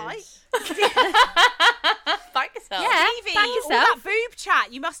this. All right. Back yourself. Yeah, Stevie, back all yourself. that boob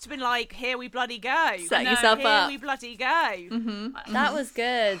chat, you must have been like, here we bloody go. Set yourself Here up. we bloody go. That was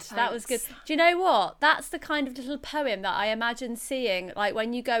good. That was good. Do you know what? That's the kind of little poem that I imagine seeing, like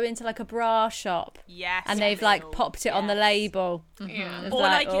when you go into like a bra shop Yes. and they've like popped it on the label. Yeah. It's Or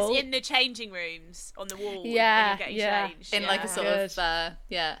like oh. it's in the changing rooms on the wall Yeah, when you're getting yeah. changed. In like a sort Good. of,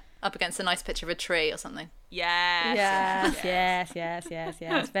 up against a nice picture of a tree or something. Yes. Yes.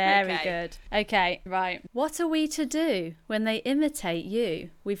 Very Okay. good. Okay, right. What are we to do when they imitate you?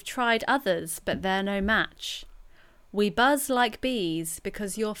 We've tried others, but they're no match. We buzz like bees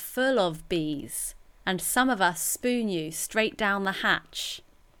because you're full of bees, and some of us spoon you straight down the hatch.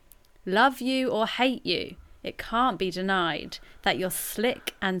 Love you or hate you, it can't be denied that you're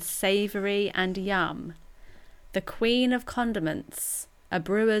slick and savoury and yum. The queen of condiments, a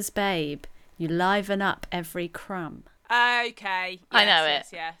brewer's babe, you liven up every crumb. Okay. I know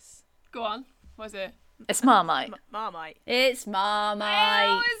Yes. Go on. What is it? It's Marmite. Marmite. It's Marmite.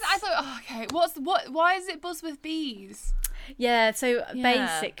 I thought, okay, why is it buzz with bees? Yeah, so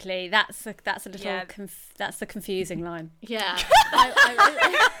Yeah. basically that's a little Yeah. that's the confusing line. Yeah.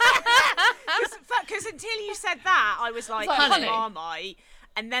 Because until you said that, I was like, like honey. Marmite.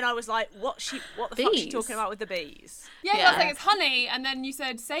 And then I was like, what the fuck is she Bees? talking about with the bees? Yeah, Yeah. I was like, it's honey, and then you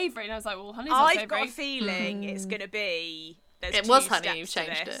said savoury, and I was like, well, honey's not I've savoury. got a feeling it's going to be... There's It two was honey, steps you've to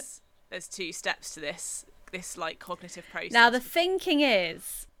changed this. There's 2 steps to this like cognitive process. Now the thinking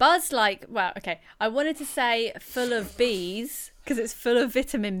is buzz like okay, I wanted to say full of bees because it's full of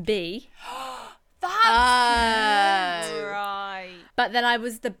vitamin B. Right. But then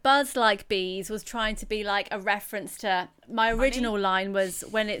the buzz like bees was trying to be like a reference to my original line was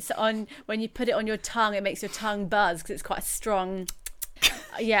when you put it on your tongue, it makes your tongue buzz because it's quite a strong.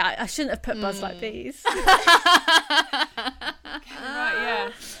 Yeah, I shouldn't have put buzz like bees. Right, yeah.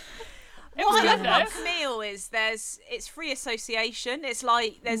 What I love good, about though. Camille is it's free association. It's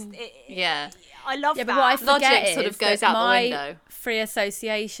like there's. Yeah. I love Yeah, that. but what I forget Logic is sort of goes that out the my window. free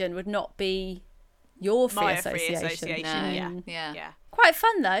association would not be your free My association. free association. No. Yeah. Yeah. Yeah. Quite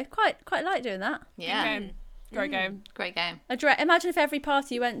fun though. Quite like doing that. Yeah. Game. Great game. Great game. Imagine if every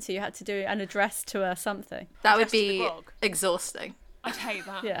party you went to, you had to do an address to a something. That would Address to the be blog. exhausting. I'd hate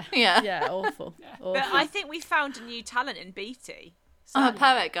that. Yeah. Yeah. Yeah. Awful. Awful. But I think we found a new talent in Beatty. I'm a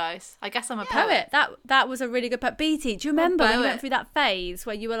poet, guys. I guess I'm a poet. Poet. That was a really good poet. BT, do you remember when you poet. went through that phase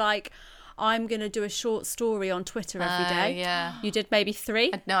where you were like, I'm going to do a short story on Twitter every day? Yeah. You did maybe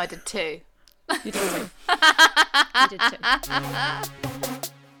 3? No, I did 2. You did 2. You did 2.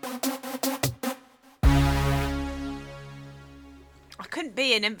 I couldn't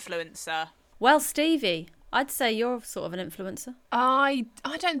be an influencer. Well, Stevie, I'd say you're sort of an influencer. I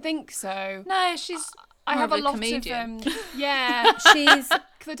don't think so. No, she's I more have a lot comedian. of yeah, She's...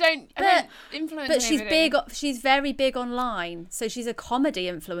 because I don't influence. But she's anybody. big. She's very big online, so she's a comedy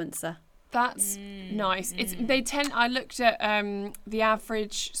influencer. That's nice. I looked at the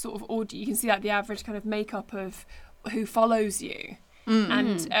average sort of audience. You can see like the average kind of makeup of who follows you.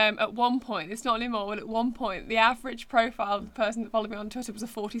 And at one point, it's not anymore, but at one point, the average profile of the person that followed me on Twitter was a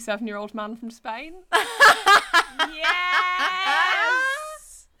 47-year-old man from Spain.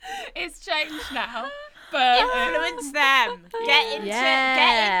 Yes! It's changed now. But influence them. Get into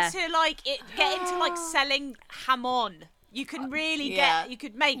like selling hamon. You can really you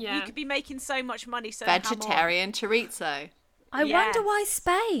could be making so much money selling Vegetarian chorizo. I wonder why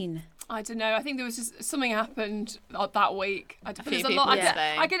Spain? I don't know. I think there was just something happened that week. A few people in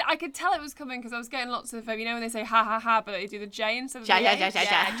Spain. I could tell it was coming because I was getting lots of when they say ha ha ha, but they do the J instead of the Ja.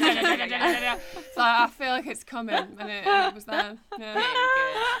 So I feel like it's coming, and it was there. Yeah.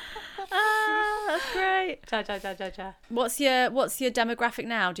 That's great. Ja. What's your demographic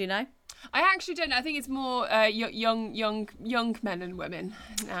now? Do you know? I actually don't know. I think it's more young men and women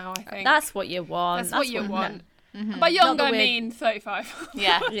now. I think That's what you want. That's what you want. By young, I mean 35.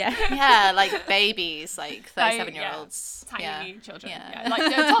 Yeah, like babies, like 37-year-olds. Tiny children. Yeah.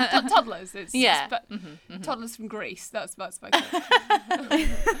 Like toddlers. Toddlers from Greece. That's my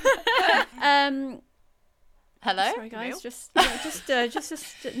Hello? Sorry, guys. Just This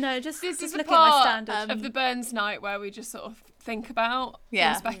is look the at my part standard. of the Burns night where we just sort of think about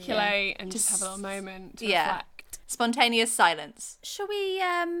and speculate and just have a little moment to reflect. Spontaneous silence. Shall we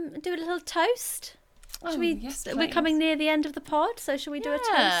do a little toast? Yes, We're coming near the end of the pod, so shall we do a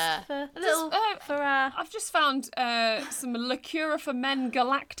toast for our... I've just found some Liqueur for Men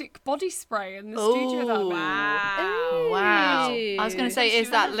Galactic body spray in the studio that week. Wow. I was going to say, is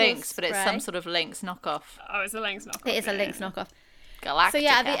that Lynx, but it's spray. some sort of Lynx knockoff. Oh, it's a Lynx knockoff. It is a Lynx knockoff. Galactica. So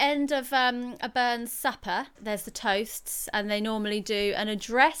yeah, at the end of a Burns supper, there's the toasts, and they normally do an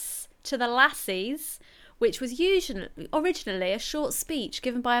address to the lassies, which was originally a short speech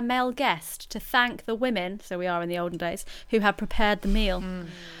given by a male guest to thank the women, so we are in the olden days, who had prepared the meal.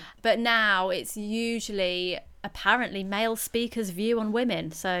 But now it's usually apparently male speakers' view on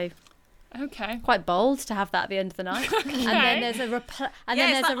women, so quite bold to have that at the end of the night. And then there's a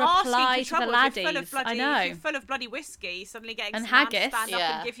reply to the laddies. I know. If you're full of bloody whiskey, suddenly getting And some man to haggis. stand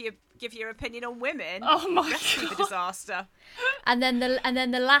up and give your opinion on women. Oh my Recipe for disaster. And then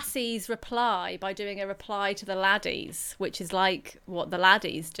the lassies reply by doing a reply to the laddies, which is like what the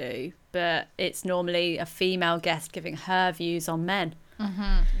laddies do, but it's normally a female guest giving her views on men.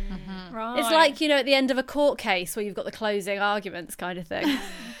 Right. It's like, at the end of a court case where you've got the closing arguments kind of thing.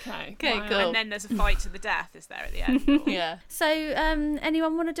 Okay, cool. And then there's a fight to the death, is there, at the end? Yeah. So,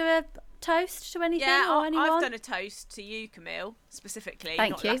 anyone want to do a toast to anything or anyone? I've done a toast to you, Camille, specifically.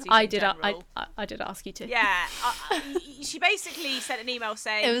 Thank not you. lassies I in did. general. I did ask you to. Yeah, she basically sent an email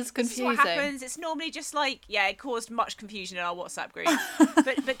saying It was This is what confusing. happens. It's normally just like it caused much confusion in our WhatsApp group.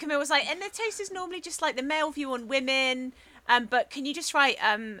 but Camille was like, and the toast is normally just like the male view on women. But can you just write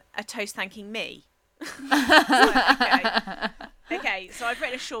a toast thanking me? Okay. So I've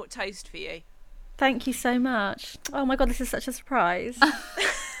written a short toast for you. Thank you so much. Oh my God, this is such a surprise.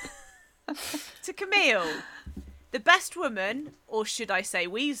 To Camille, the best woman, or should I say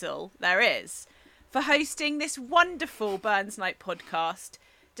weasel, there is, for hosting this wonderful Burns Night podcast,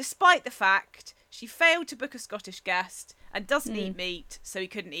 despite the fact she failed to book a Scottish guest and doesn't eat meat, so he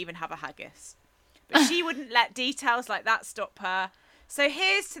couldn't even have a haggis. But she wouldn't let details like that stop her. So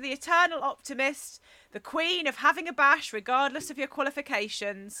here's to the eternal optimist, the queen of having a bash regardless of your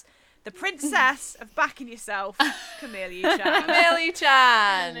qualifications, the princess of backing yourself, Camille Chan. Camille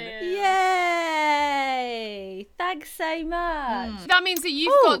Chan. Yay! Thanks so much. That means that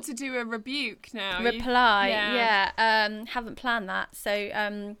you've got to do a rebuke now. Reply, haven't planned that. So,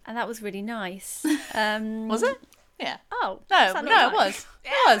 and that was really nice. Was it? Yeah. Oh No, was that it not was.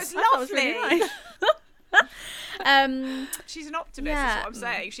 Yeah, It was. it was I thought it lovely. was really nice. She's an optimist, Yeah. is what I'm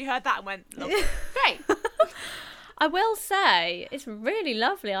saying. She heard that and went, lovely. Great. I will say it's really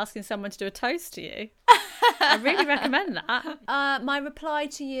lovely asking someone to do a toast to you. I really recommend that. My reply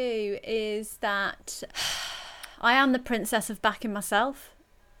to you is that I am the princess of backing myself,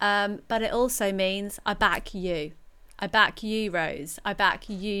 but it also means I back you. I back you, Rose. I back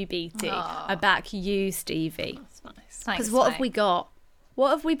you, BT. I back you, Stevie. That's nice. Thanks, Because what mate. have we got?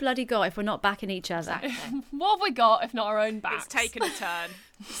 What have we bloody got if we're not backing each other? What have we got if not our own backs? It's taken a turn.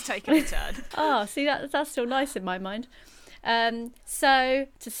 It's taken a turn. Oh, see, that's still nice in my mind. So,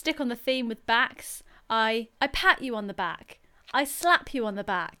 to stick on the theme with backs, I pat you on the back. I slap you on the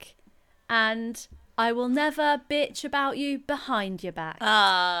back. And I will never bitch about you behind your back.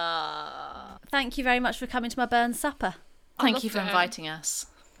 Thank you very much for coming to my Burns supper. Thank you for loved it. inviting us.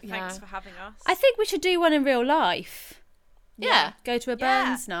 Thanks for having us. I think we should do one in real life. Yeah. Go to a Yeah.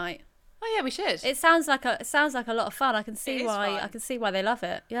 Burns night. Oh yeah, we should. It sounds like a lot of fun. I can It see is why. fun. I can see why they love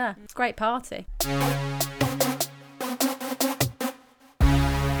it. Yeah, it's a great party.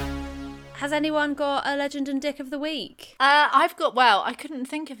 Has anyone got a legend and dick of the week? I've got. Well, I couldn't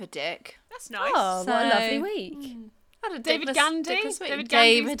think of a dick. That's nice. Oh, what a So- lovely week. I had a David dickless- Gandy? dickless week. David Gandy's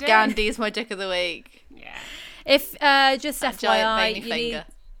David dick. Gandy is my dick of the week. Yeah. If just That FYI, giant veiny you need, finger.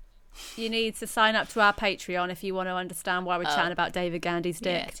 you need to sign up to our Patreon if you want to understand why we're chatting about David Gandy's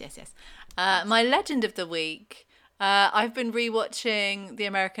dick. Yes. My legend of the week. I've been rewatching The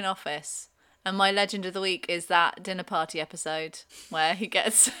American Office, and my legend of the week is that dinner party episode where him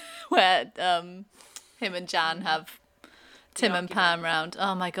and Jan have Tim and Pam round.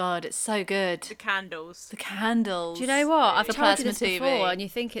 Oh my god, it's so good. The candles. The candles. Do you know what? I've The told you this plasma TV. before, and you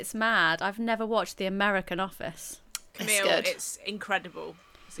think it's mad. I've never watched The American Office. Camille, good. it's incredible.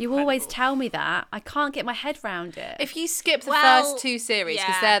 It's You always incredible. tell me that. I can't get my head round it. If you skip the Well, first two series,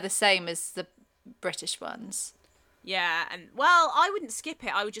 because yeah. they're the same as the British ones. Yeah, and well, I wouldn't skip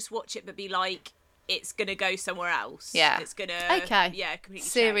it. I would just watch it, but be like, it's gonna go somewhere else. Yeah. It's gonna. Okay. Yeah, completely.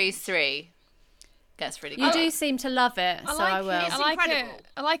 Series change. 3 gets really good. you do seem to love it, so I will. It's I like incredible. it.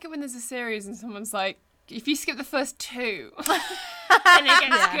 I like it when there's a series and someone's like, if you skip the first two, and it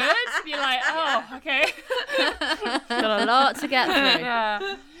gets good, you're like, oh, okay. Got a lot to get through.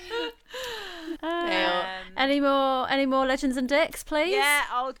 Yeah. Any more legends and dicks, please? Yeah,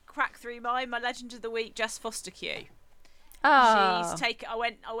 I'll crack through mine. My legend of the week, Jess Foster Q. Oh. She's taken. I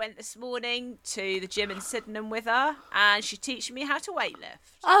went this morning to the gym in Sydenham with her, and she's teaching me how to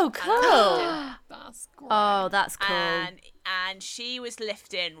weightlift. Oh, cool. That's great. Oh, that's cool. And she was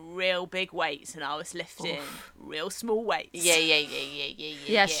lifting real big weights, and I was lifting real small weights. Yeah.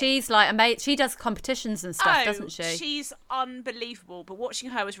 yeah, she's like a mate. She does competitions and stuff, Oh, doesn't she? She's unbelievable. But watching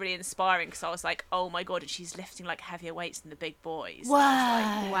her was really inspiring because I was like, oh my god, and she's lifting like heavier weights than the big boys. Wow.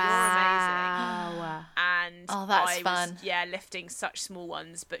 And I was like, you're amazing. Wow. And Oh, that's I fun. was, lifting such small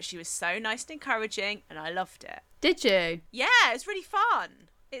ones, but she was so nice and encouraging, and I loved it. Did you? Yeah, it's really fun.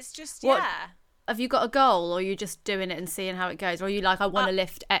 It's just What- yeah. Have you got a goal, or are you just doing it and seeing how it goes? Or are you like, I want to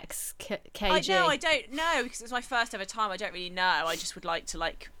lift X kg? I don't know because it was my first ever time. I don't really know. I just would like to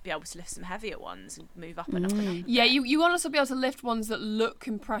be able to lift some heavier ones and move up and up and up. Yeah, you want us to be able to lift ones that look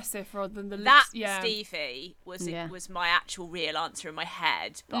impressive rather than the That lifts. Yeah. Stevie was Yeah. was my actual real answer in my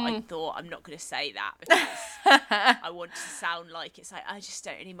head, but I thought I'm not going to say that because I want to sound like it's like I just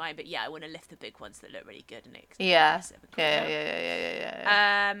don't really mind. But yeah, I want to lift the big ones that look really good and Yeah. impressive and cool.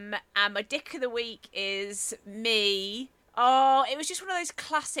 Yeah. And my dick of the week is me. Oh, it was just one of those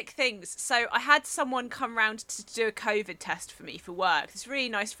classic things. So I had someone come round to do a COVID test for me for work. This really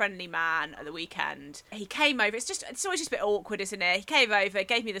nice, friendly man at the weekend. He came over. It's always just a bit awkward, isn't it? He came over,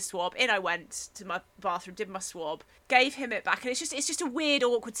 gave me the swab. In I went to my bathroom, did my swab, gave him it back, and it's just a weird,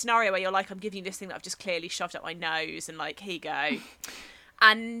 awkward scenario where you're like, I'm giving you this thing that I've just clearly shoved up my nose, and like, here you go.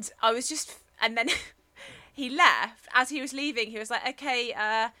 And I was just, and then he left. As he was leaving, he was like, okay,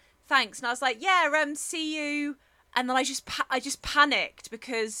 thanks. And I was like, yeah, see you. And then I just panicked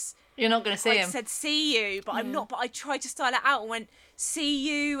because You're not going to see I him. said see you, but I'm not. But I tried to style it out and went see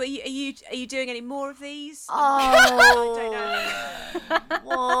you. Are you doing any more of these? Oh. I don't know.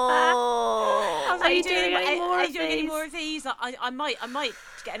 Whoa. I was like, Are you doing any more are of you doing any these? more of these? I might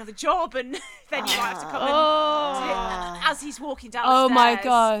get another job, and then you might have to come Oh. and as he's walking down the Oh my stairs,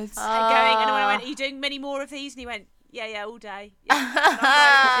 god. and going, and I went, are you doing many more of these? And he went, yeah, all day. Yeah. And I was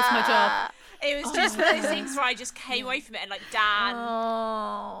like, It's my job. it was just one of those things where I just came away from it, and like Dan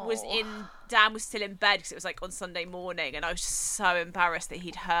was still in bed because it was like on Sunday morning, and I was just so embarrassed that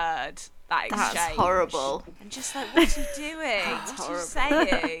he'd heard that exchange. That's horrible. And just like, what's he doing? What's he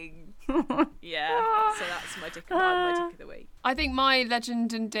saying? Yeah. So that's my dick of the week. I think my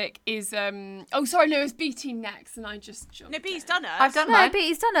legend and dick is oh sorry, no, it's BT next, and I just jumped No, B's in. done us. I've done No, mine. but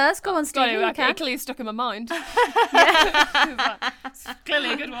he's done us. Go on, Got Stevie. it, You okay, can. it clearly stuck in my mind. It's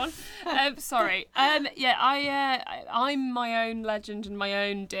clearly a good one. Sorry. I'm my own legend and my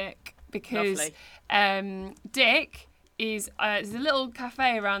own dick because Dick is there's a little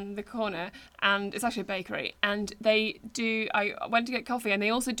cafe around the corner, and it's actually a bakery, and I went to get coffee, and they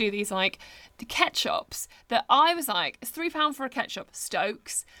also do these like the ketchups that I was like, it's £3 for a ketchup,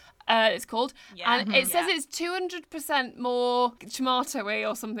 Stokes. It's called, and it says it's 200% more tomatoey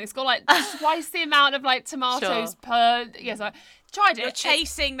or something. It's got like twice the amount of like tomatoes per. Yes, I tried it. You're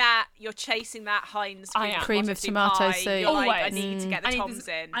chasing that Heinz I am. Cream of tomato soup. You're like, I Always. need to get the Toms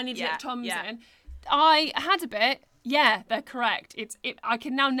in. I need to get Toms Yeah. in. I had a bit, Yeah, they're correct. I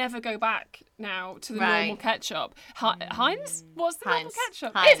can now never go back now to the normal ketchup. Heinz? What's the normal Heinz.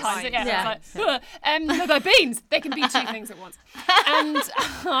 ketchup? Heinz. It's Heinz. Yeah. Yeah. It's like, no, they're beans. They can be two things at once. And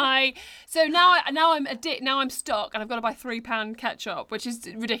now I'm stuck, and I've got to buy £3 ketchup, which is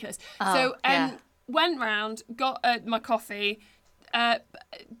ridiculous. Went round, got my coffee,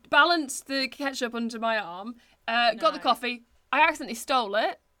 balanced the ketchup under my arm, got the coffee. I accidentally stole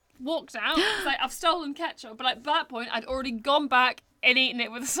it. Walked out. It's like, I've stolen ketchup, but at that point I'd already gone back and eaten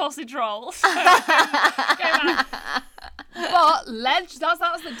it with a sausage roll. So, go back. But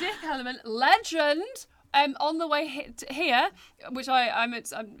that was the dick element. Legend. On the way here, which I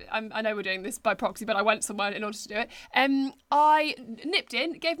know we're doing this by proxy, but I went somewhere in order to do it. I nipped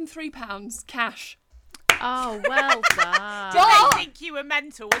in, gave them £3 cash. Oh, well done. Did they think you were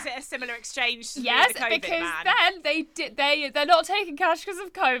mental? Was it a similar exchange to Yes, the COVID because man? then they're not taking cash because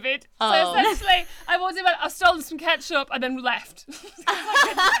of COVID. So essentially, I stole some ketchup and then left.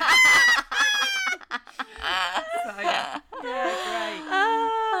 Great.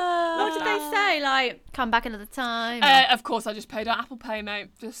 What did they say? Like, come back another time? Of course, I just paid her Apple Pay, mate.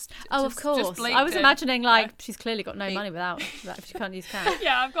 of course. bleeped I was it. imagining, like, she's clearly got no money without that if she can't use cash.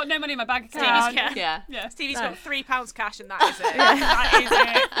 Yeah, I've got no money in my bank Stevie's account. cash. Yeah. Stevie's got £3 cash, and that is it. That is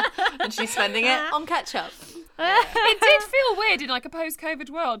it. And she's spending it on ketchup. It did feel weird in like a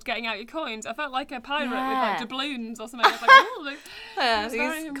post-COVID world, getting out your coins. I felt like a pirate with like Yeah. doubloons or something. I was like, oh, look. Yeah, It's these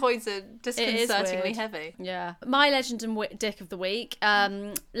very- coins are disconcertingly weird. heavy. Yeah. My legend and dick of the week.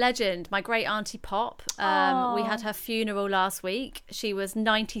 Legend, my great auntie Pop. We had her funeral last week. She was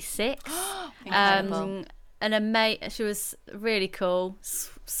 96. Incredible. She was really cool.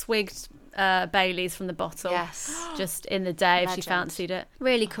 Swigged Baileys from the bottle. Yes. Just in the day if she Legend. fancied it.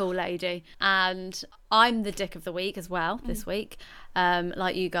 Really cool lady. And I'm the dick of the week as well this week,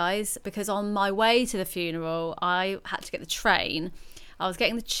 like you guys, because on my way to the funeral, I had to get the train. I was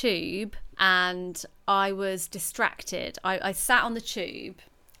getting the tube and I was distracted. I sat on the tube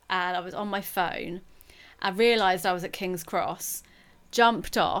and I was on my phone. I realised I was at King's Cross,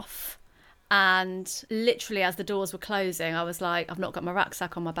 jumped off, and literally as the doors were closing, I was like, I've not got my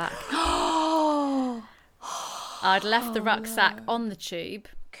rucksack on my back. I'd left the rucksack on the tube.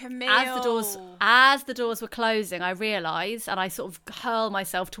 Camille. As the doors were closing, I realised, and I sort of hurl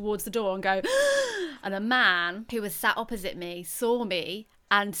myself towards the door and go, and a man who was sat opposite me saw me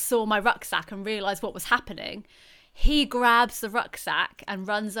and saw my rucksack and realised what was happening. He grabs the rucksack and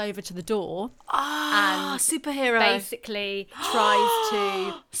runs over to the door Ah, superhero. basically tries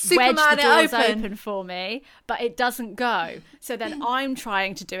to Superman wedge the it doors open. open for me, but it doesn't go. So then I'm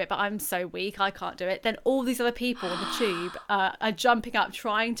trying to do it, but I'm so weak, I can't do it. Then all these other people on the tube are jumping up,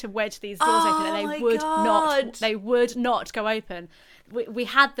 trying to wedge these doors open, and my they would God. not. They would not go open. We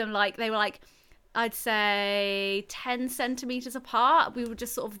had them like, they were like, I'd say 10 centimetres apart. We were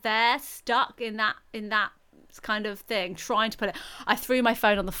just sort of there, stuck in that kind of thing, trying to put it. I threw my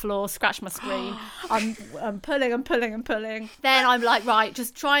phone on the floor, scratched my screen. I'm pulling. Then I'm like, right,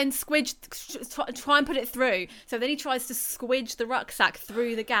 just try and try and put it through. So then he tries to squidge the rucksack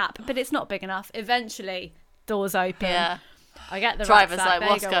through the gap, but it's not big enough. Eventually, doors open. Yeah. I get the Driver's rucksack, like, they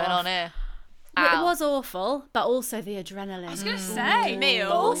what's go going off. on here? It Ow. was awful, but also the adrenaline. I was going to say. Camille.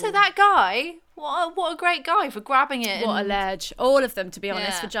 But also that guy, what a great guy for grabbing it. What a and- ledge. All of them, to be honest,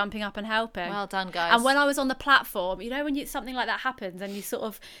 Yeah. for jumping up and helping. Well done, guys. And when I was on the platform, you know, when something like that happens and you're sort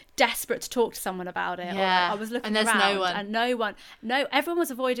of desperate to talk to someone about it. Yeah. Or I was looking And there's around no one. and everyone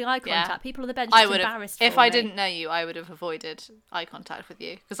was avoiding eye Yeah. contact. People on the bench I just would have, embarrassed if for I me. didn't know you, I would have avoided eye contact with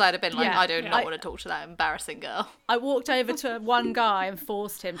you because I'd have been like, Yeah. I do not I- want to talk to that embarrassing girl. I walked over to one guy and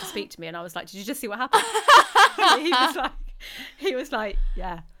forced him to speak to me, and I was like, "Did you just see what happened?" he was like,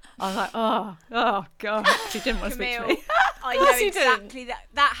 "Yeah." I was like, "Oh God," she didn't want to speak to Camille, me. I know you didn't. exactly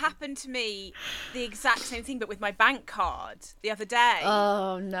that happened to me, the exact same thing, but with my bank card the other day.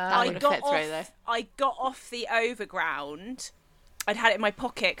 Oh no! I would have fit through, though. I got off the overground. I'd had it in my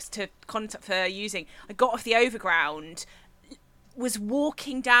pocket to contact for using. I got off the overground, was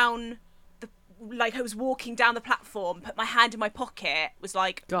walking down the platform, put my hand in my pocket, was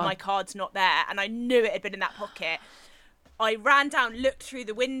like, God. my card's not there, and I knew it had been in that pocket. I ran down, looked through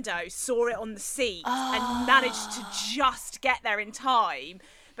the window, saw it on the seat, and managed to just get there in time.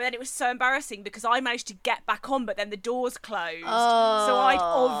 But then it was so embarrassing because I managed to get back on, but then the doors closed. So I'd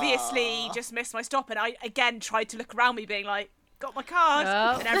obviously just missed my stop, and I again tried to look around me, being like, got my card,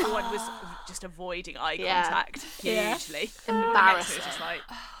 Oh. and everyone was just avoiding eye Yeah. contact hugely. Embarrassing. It was just like,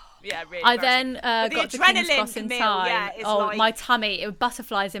 Yeah, really. I embarrassing. then But the got to King's adrenaline, Cross in Camille, time. yeah, is Oh, like- my tummy! It was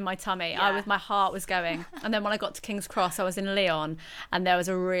butterflies in my tummy. Yeah. My heart was going. And then when I got to King's Cross, I was in Lyon, and there was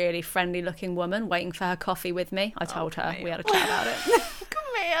a really friendly-looking woman waiting for her coffee with me. I told her we had a chat about it.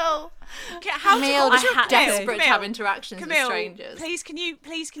 Camille. How Camille what was was your- desperate to have Camille, interactions with Camille, strangers. please can you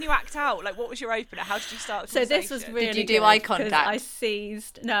act out? Like, what was your opener? How did you start the So conversation? this was really Did you do good eye 'cause contact?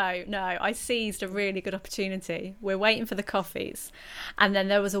 I seized a really good opportunity. We're waiting for the coffees, and then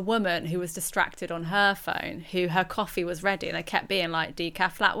there was a woman who was distracted on her phone, who her coffee was ready, and it kept being like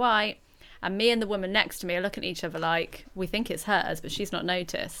decaf flat white. And me and the woman next to me are looking at each other like we think it's hers, but she's not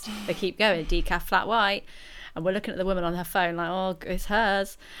noticed. They keep going decaf flat white. And we're looking at the woman on her phone like, oh, it's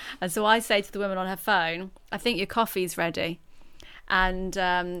hers. And so I say to the woman on her phone, I think your coffee's ready. And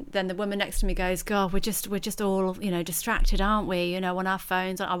then the woman next to me goes, God, we're just all, distracted, aren't we? On our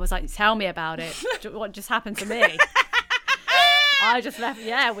phones. I was like, tell me about it. What just happened to me? I just left.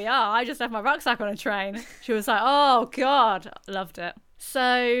 Yeah, we are. I just left my rucksack on a train. She was like, oh, God. Loved it.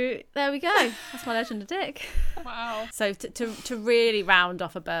 So there we go. That's my legend of Dick. Wow. So to really round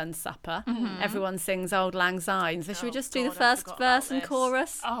off a Burns supper, everyone sings Old Lang Syne. So should we just do the God, I first forgot verse about and this.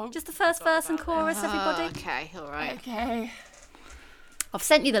 chorus? Oh, Just the first verse and chorus, everybody. Okay, all right. Okay. I've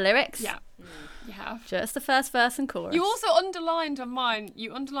sent you the lyrics. Yeah. You have. Just the first verse and chorus. You also underlined on mine.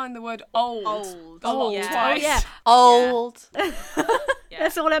 You underlined the word old. Old. Old. Yeah. Oh, yeah. Old.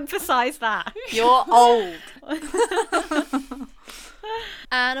 Let's all emphasise that. You're old.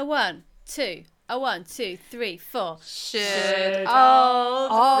 And a 1, 2, a 1, 2, 3, 4. Should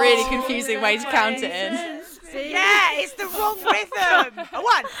old. Really confusing way to count it in. Yeah, it's the wrong rhythm. A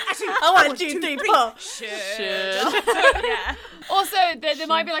 1, actually, A 1, 2, 3, 4. Should. Yeah. Also, there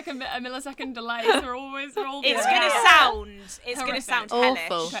might be like a millisecond delay. So we're all It's Yeah. gonna sound Awful.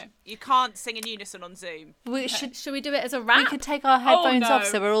 hellish. Okay. You can't sing in unison on Zoom. Should we do it as a We rap? could take our headphones no. off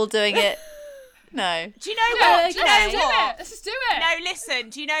so we're all doing it. No. Do you know No, what? let's Do you know do what? it. Let's just do it. No, listen.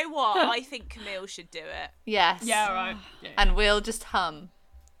 Do you know what? I think Camille should do it. Yes. Yeah, all right. Yeah. And we'll just hum.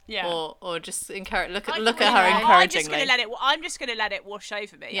 Yeah. Or just encourage. Look I at think her I'm encouragingly. just gonna let it wash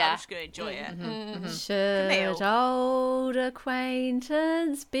over me. Yeah. I'm just gonna enjoy it. Should Camille. old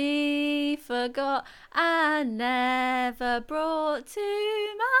acquaintance be forgot and never brought to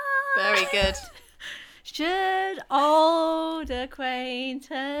mind? Very good. Should old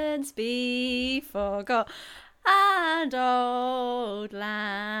acquaintance be forgot and old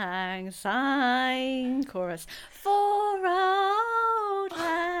lang syne? Chorus. For old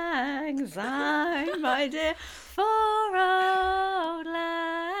lang syne, my dear, for old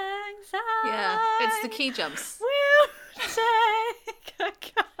lang syne. Yeah. It's the key jumps. We'll take a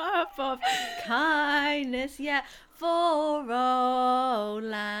cup of kindness, yeah, for old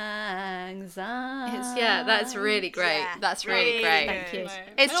lang syne. That's really great. Yeah, That's really really great. Thank you. It's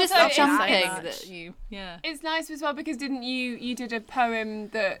And just also the it's jumping nice. that you. Yeah. It's nice as well because didn't you did a poem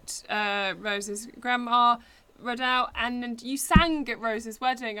that Rose's grandma read out and you sang at Rose's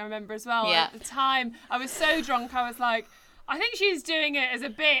wedding, I remember as well. Yeah. At the time I was so drunk I was like, I think she's doing it as a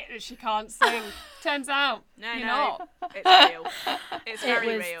bit that she can't sing. Turns out No, you're no, not. it's real. It's very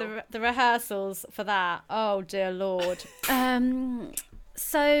It was real. the rehearsals for that. Oh dear Lord.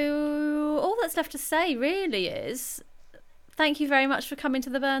 So all that's left to say really is thank you very much for coming to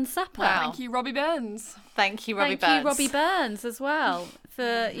the Burns Supper. Wow. Thank you, Robbie Burns. Thank you, Robbie Thank Burns. you, Robbie Burns, as well.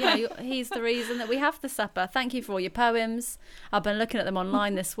 For he's the reason that we have the supper. Thank you for all your poems. I've been looking at them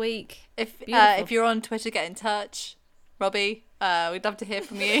online this week. Beautiful. If you're on Twitter, get in touch, Robbie. We'd love to hear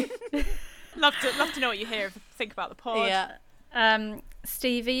from you. Love to know what you think about the pod. Yeah.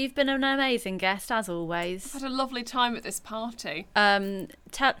 Stevie, you've been an amazing guest as always. Had a lovely time at this party. Tell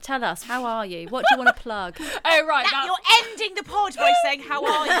us, how are you? What do you want to plug? Oh right, You're ending the pod by saying, "How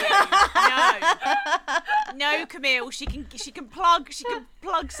are you?" No, Camille. She can plug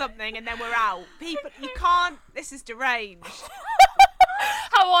something, and then we're out. People, you can't. This is deranged.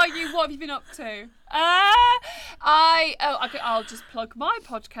 How are you? What have you been up to? I'll just plug my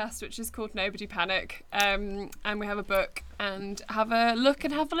podcast, which is called Nobody Panic, and we have a book. And have a look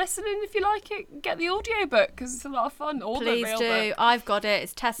and have a listen, and if you like it, get the audio book because it's a lot of fun. Or Please the real do. book. I've got it.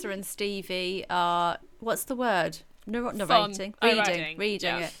 It's Tessa and Stevie. What's the word? Narrating. Oh, Reading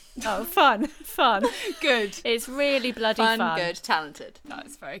yeah. it. Oh, fun. Good. It's really bloody fun. Good, talented.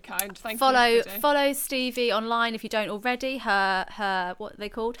 That's very kind. Thank you. Follow everybody. Stevie online if you don't already. Her what are they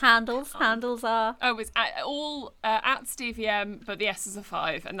called? Handles. Handles are. Oh, it's at Stevie M, but the S is a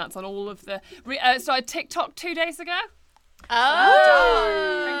 5, and that's on all of the. Started TikTok 2 days ago.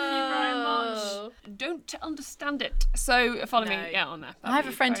 Oh, Thank you very much. Don't understand it. So follow me on there. I have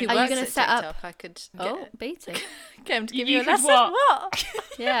a friend who Are you works gonna at set up- TikTok. I could Beatty. get him to give You you a could lesson. what?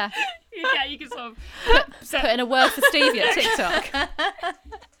 Yeah. Yeah, you can sort of Put in a word for Stevie at TikTok.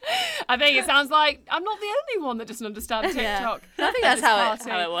 I think it sounds like I'm not the only one that doesn't understand TikTok. I think that's how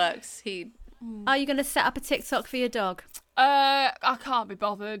it works. Are you going to set up a TikTok for your dog? I can't be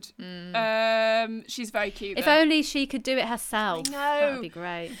bothered. She's very cute. If though. only she could do it herself. I know. That would be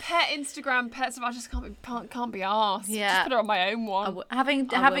great. Pet Instagram, pet stuff. I just can't be arsed. Yeah. Just put her on my own one. Having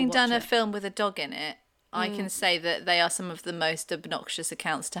will done a watch it. film with a dog in it, I can say that they are some of the most obnoxious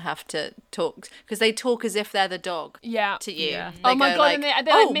accounts to have to talk, because they talk as if they're the dog Yeah. to you. Yeah. They Oh my go God, like, and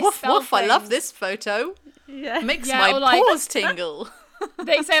they oh, woof misspell woof, I love things. this photo. Yeah. Makes Yeah, my or like- paws tingle.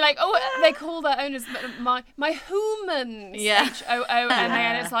 They say like, oh, they call their owners my humans. Yeah. HOOMA,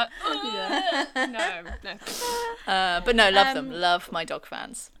 and it's like, no. But no, love them. Love my dog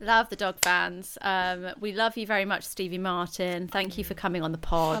fans. Love the dog fans. We love you very much, Stevie Martin. Thank you for coming on the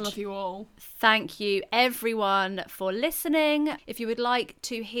pod. I love you all. Thank you, everyone, for listening. If you would like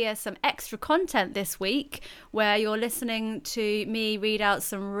to hear some extra content this week, where you're listening to me read out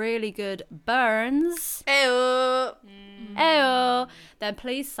some really good burns, Ew. then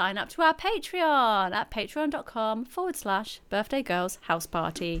please sign up to our Patreon at patreon.com/Birthday Girls House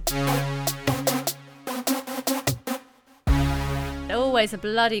Party. Always a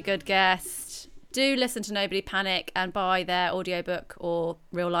bloody good guest. Do listen to Nobody Panic and buy their audiobook or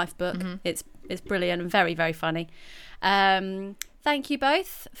real life book. It's brilliant and very, very funny. Thank you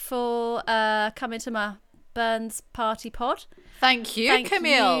both for coming to my Burns Party pod. Thank you,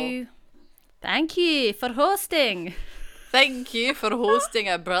 Camille. Thank you for hosting. Thank you for hosting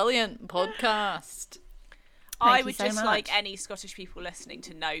a brilliant podcast. I you would so just much. like any Scottish people listening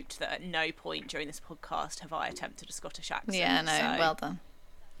to note that at no point during this podcast have I attempted a Scottish accent. Yeah, no, so- well done.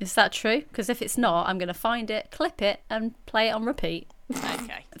 Is that true? Because if it's not, I'm going to find it, clip it, and play it on repeat.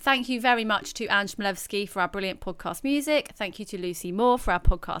 Okay. Thank you very much to Ange Milewski for our brilliant podcast music. Thank you to Lucy Moore for our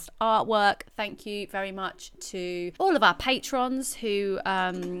podcast artwork. Thank you very much to all of our patrons who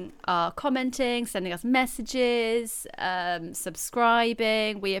are commenting, sending us messages,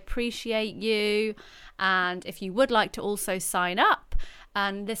 subscribing. We appreciate you. And if you would like to also sign up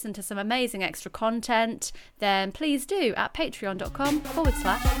and listen to some amazing extra content, then please do at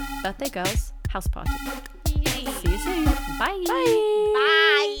patreon.com/Birthday Girls House Party. See you soon. Bye. Bye.